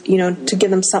boost, to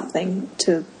give them something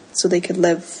so they could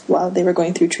live while they were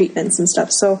going through treatments and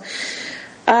stuff. So,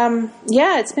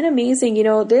 it's been amazing.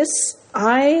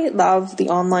 I love the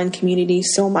online community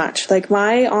so much.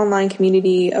 My online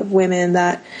community of women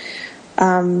that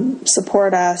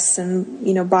support us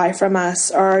and buy from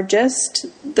us are just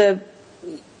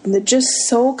just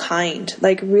so kind.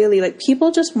 Really,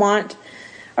 people just want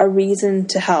a reason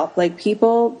to help.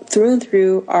 People through and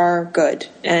through are good,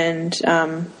 and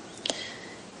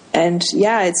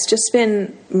it's just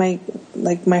been my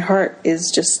heart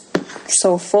is just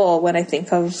so full when I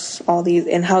think of all these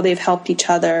and how they've helped each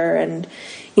other. And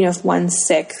if one's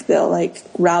sick, they'll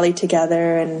rally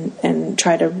together and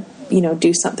try to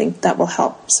do something that will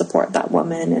help support that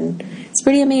woman. And it's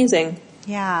pretty amazing.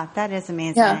 Yeah, that is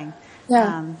amazing.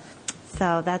 Yeah.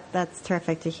 So that's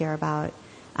terrific to hear about.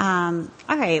 All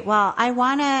right. Well, I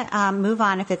want to move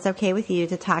on, if it's okay with you,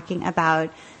 to talking about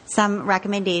some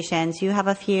recommendations. You have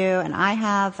a few, and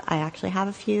I actually have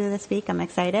a few this week. I'm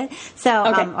excited. So,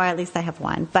 okay. Or at least I have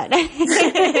one, but, but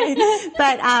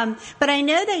I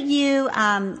know that you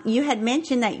had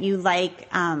mentioned that you like,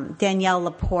 Danielle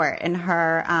Laporte and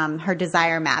her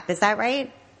desire map. Is that right?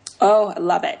 Oh, I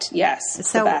love it. Yes.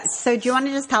 It's the best. So do you want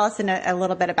to just tell us a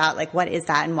little bit about what is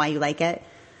that and why you like it?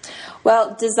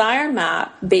 Well, desire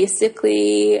map,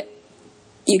 basically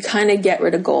you kind of get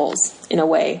rid of goals in a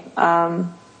way.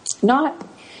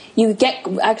 You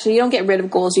don't get rid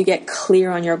of goals, you get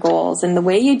clear on your goals. And the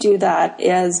way you do that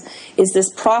is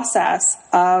this process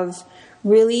of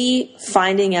really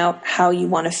finding out how you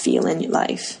want to feel in your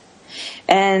life.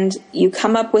 And you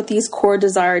come up with these core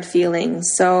desired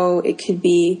feelings. So it could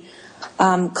be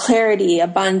clarity,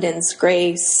 abundance,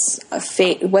 grace,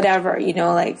 faith, whatever,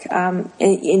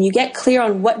 and you get clear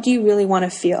on what do you really want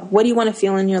to feel? What do you want to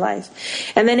feel in your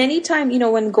life? And then anytime,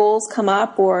 when goals come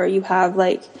up or you have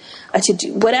a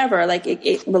to-do, whatever,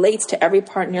 it relates to every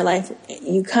part in your life,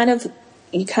 you kind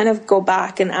of go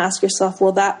back and ask yourself,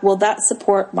 will that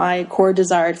support my core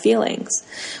desired feelings?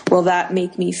 Will that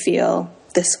make me feel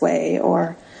this way?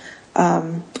 Or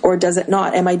does it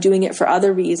not? Am I doing it for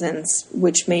other reasons,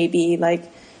 which may be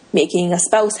making a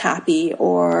spouse happy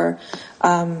or,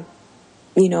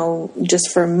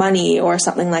 just for money or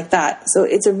something like that. So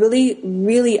it's a really,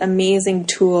 really amazing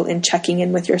tool in checking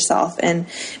in with yourself and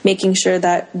making sure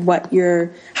that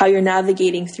how you're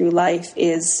navigating through life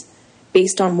is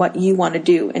based on what you want to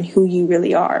do and who you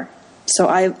really are. So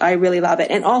I really love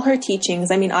it. And all her teachings,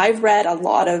 I mean, I've read a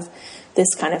lot of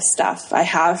this kind of stuff. I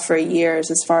have for years,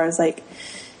 as far as like,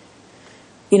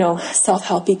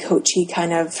 self-helpy, coachy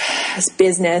kind of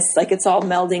business. Like it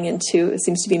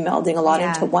seems to be melding a lot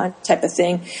into one type of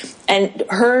thing. And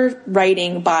her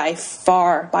writing by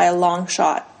a long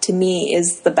shot, to me,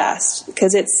 is the best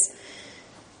because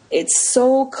it's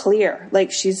so clear.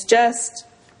 Like she's just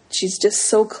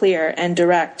so clear and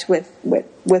direct with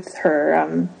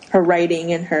her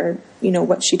writing and her,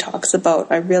 what she talks about.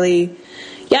 And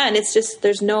it's just,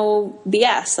 there's no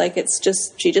BS. Like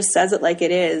she just says it like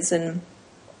it is. And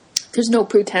there's no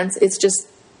pretense. It's just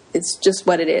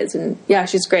what it is. And yeah,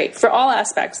 she's great for all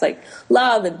aspects, like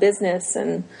love and business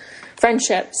and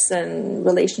friendships and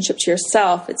relationship to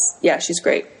yourself. She's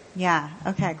great. Yeah.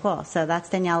 Okay, cool. So that's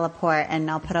Danielle Laporte, and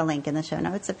I'll put a link in the show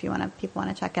notes if people want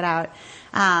to check it out.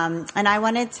 And I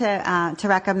wanted to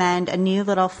recommend a new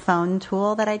little phone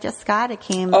tool that I just got. It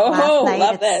came last night.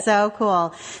 Love it's so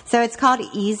cool. So it's called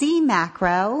Easy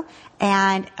Macro,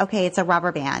 and it's a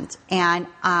rubber band, and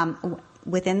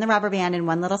within the rubber band in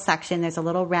one little section, there's a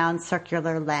little round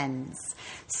circular lens.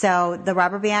 So the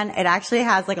rubber band, it actually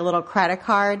has like a little credit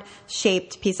card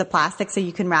shaped piece of plastic, so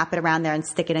you can wrap it around there and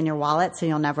stick it in your wallet so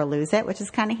you'll never lose it, which is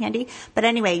kind of handy. But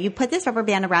anyway, you put this rubber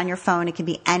band around your phone. It can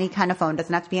be any kind of phone. It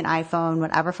doesn't have to be an iPhone,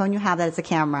 whatever phone you have that has a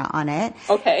camera on it.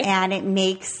 Okay. And it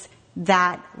makes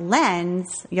that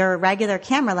lens, your regular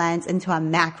camera lens, into a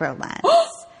macro lens.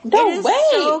 No it is way.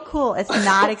 So cool. It's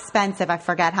not expensive. I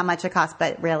forget how much it costs,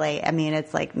 but really, I mean,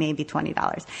 it's like maybe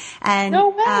 $20. And no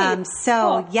way.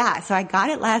 So I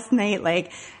got it last night.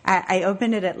 Like I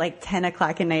opened it at like 10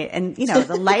 o'clock at night, and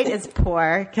the light is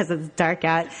poor because it's dark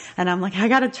out. And I'm like, I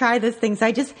got to try this thing. So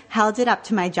I just held it up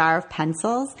to my jar of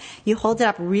pencils. You hold it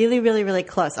up really, really, really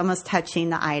close, almost touching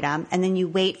the item. And then you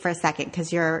wait for a second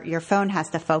because your phone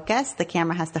has to focus. The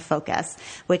camera has to focus,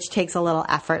 which takes a little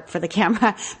effort for the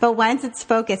camera. But once it's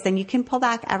focused, then you can pull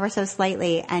back ever so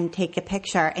slightly and take a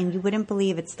picture. And you wouldn't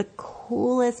believe it's the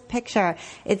coolest picture.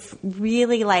 It's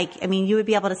really you would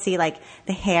be able to see like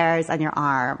the hairs on your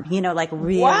arm. Like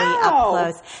really up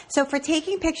close. So for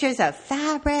taking pictures of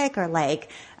fabric or like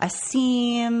a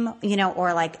seam,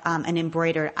 or like an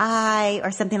embroidered eye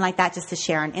or something like that, just to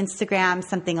share on Instagram,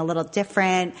 something a little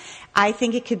different, I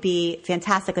think it could be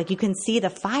fantastic. Like you can see the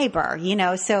fiber,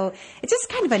 so it's just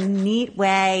kind of a neat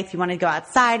way if you want to go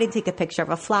outside and take a picture of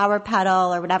a flower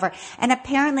petal or whatever. And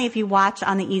apparently if you watch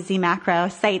on the Easy Macro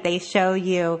site, they show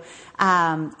you,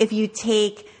 if you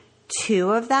take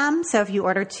 2 of them. So if you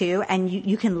order 2 and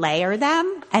you can layer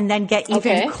them and then get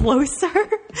even closer.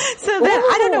 So that,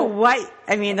 I don't know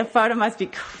the photo must be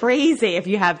crazy if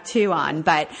you have 2 on.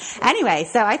 But anyway,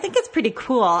 so I think it's pretty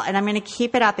cool. And I'm going to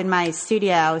keep it up in my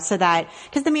studio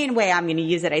because the main way I'm going to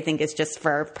use it, I think, is just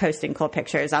for posting cool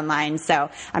pictures online. So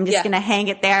I'm just going to hang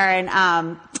it there.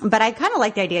 And, but I kind of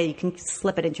like the idea you can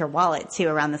slip it into your wallet too,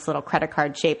 around this little credit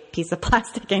card shaped piece of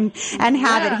plastic and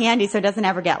have it handy so it doesn't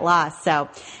ever get lost. So,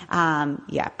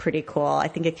 pretty cool. I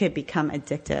think it could become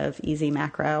addictive. Easy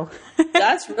Macro.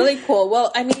 That's really cool.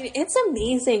 Well, I mean, it's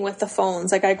amazing with the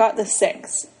phones. Like I got the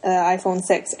iPhone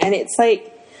 6, and it's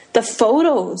like the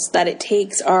photos that it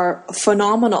takes are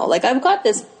phenomenal. Like I've got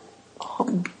this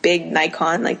big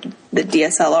Nikon, like the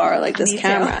DSLR, like this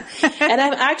camera. And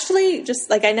I'm actually just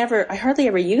like, I hardly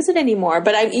ever use it anymore,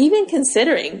 but I'm even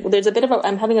considering,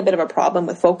 I'm having a bit of a problem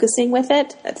with focusing with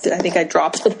it. I think I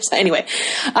dropped it. Anyway,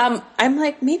 I'm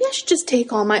like, maybe I should just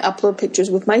take all my upload pictures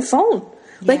with my phone.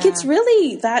 Like it's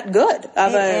really that good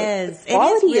of a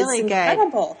quality. It is really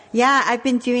incredible. Good. Yeah, I've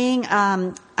been doing,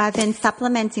 I've been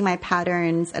supplementing my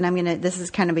patterns, and this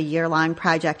is kind of a year-long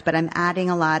project, but I'm adding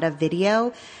a lot of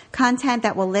video content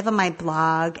that will live on my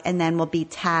blog and then will be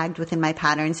tagged within my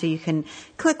pattern. So you can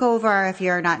click over if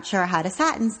you're not sure how to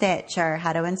satin stitch or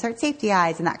how to insert safety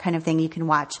eyes and that kind of thing. You can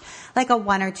watch like a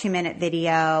 1 or 2 minute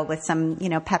video with some,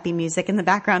 peppy music in the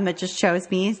background that just shows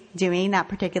me doing that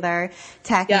particular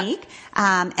technique.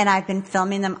 Yeah. And I've been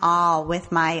filming them all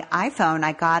with my iPhone.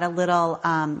 I got a little,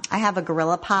 I have a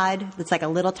Gorilla Pod. It's like a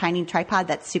little tiny tripod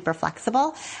that's super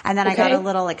flexible. And then I got a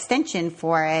little extension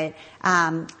for it,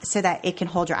 so that it can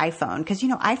hold your iPhone. Because,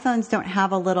 iPhones don't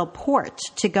have a little port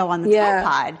to go on the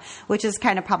tripod, which is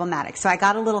kind of problematic. So I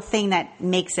got a little thing that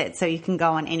makes it so you can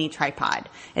go on any tripod.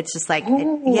 It's just like,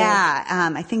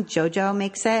 I think JoJo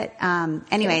makes it.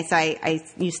 Anyway, so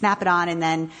you snap it on and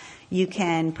then You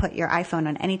can put your iPhone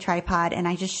on any tripod, and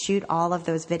I just shoot all of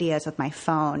those videos with my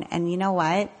phone. And you know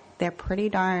what? They're pretty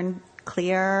darn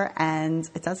clear, and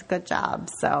it does a good job.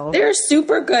 So they're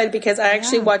super good, because I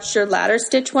actually watched your ladder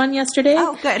stitch one yesterday.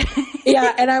 Oh, good.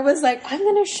 Yeah, and I was like, I'm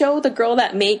going to show the girl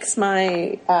that makes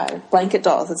my blanket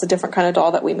dolls. It's a different kind of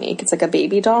doll that we make. It's like a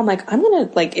baby doll. I'm like, I'm going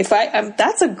to, like,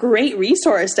 that's a great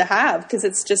resource to have, because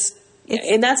it's just,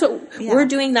 and that's what we're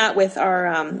doing that with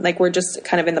our, like, we're just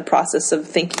kind of in the process of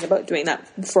thinking about doing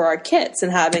that for our kits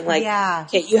and having, like,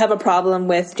 okay, you have a problem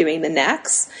with doing the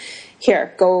necks.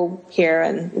 Here, go here,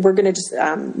 and we're going to just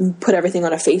put everything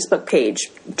on a Facebook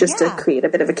page just to create a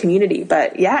bit of a community.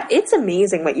 But yeah, it's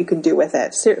amazing what you can do with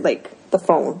it. So, like the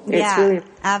phone. It's really,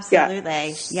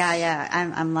 absolutely. Yeah.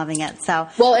 I'm loving it. So,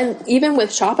 well, and even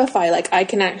with Shopify, like I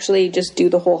can actually just do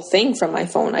the whole thing from my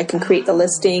phone. I can create the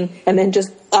listing and then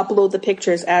just upload the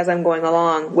pictures as I'm going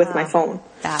along with my phone.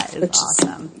 That is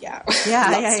awesome. Yeah.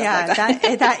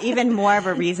 Like that even more of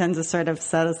a reason to sort of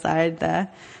set aside the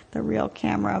real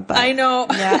camera, but I know.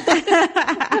 Yeah.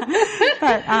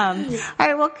 But, all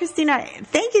right. Well, Christina,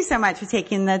 thank you so much for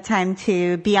taking the time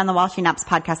to be on the While She Naps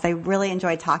podcast. I really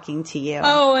enjoyed talking to you.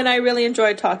 Oh, and I really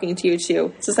enjoyed talking to you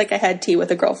too. It's just like I had tea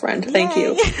with a girlfriend. Yay. Thank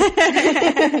you.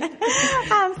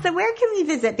 So where can we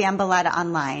visit Bamboletta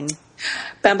online?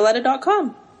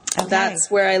 Bamboletta.com. Okay. That's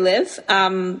where I live.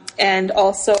 And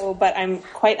also, but I'm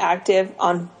quite active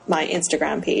on my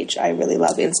Instagram page. I really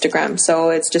love Instagram. So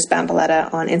it's just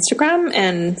Bamboletta on Instagram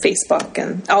and Facebook,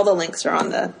 and all the links are on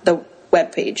the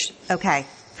web page. Okay.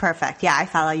 Perfect. Yeah, I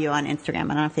follow you on Instagram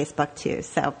and on Facebook too.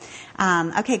 So,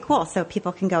 okay, cool. So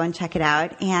people can go and check it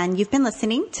out. And you've been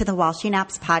listening to the While She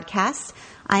Naps podcast.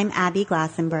 I'm Abby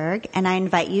Glassenberg, and I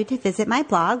invite you to visit my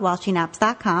blog,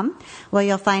 whileshenaps.com, where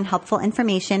you'll find helpful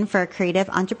information for creative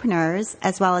entrepreneurs,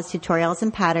 as well as tutorials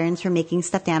and patterns for making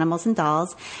stuffed animals and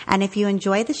dolls. And if you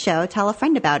enjoy the show, tell a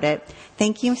friend about it.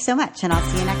 Thank you so much, and I'll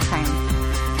see you next time.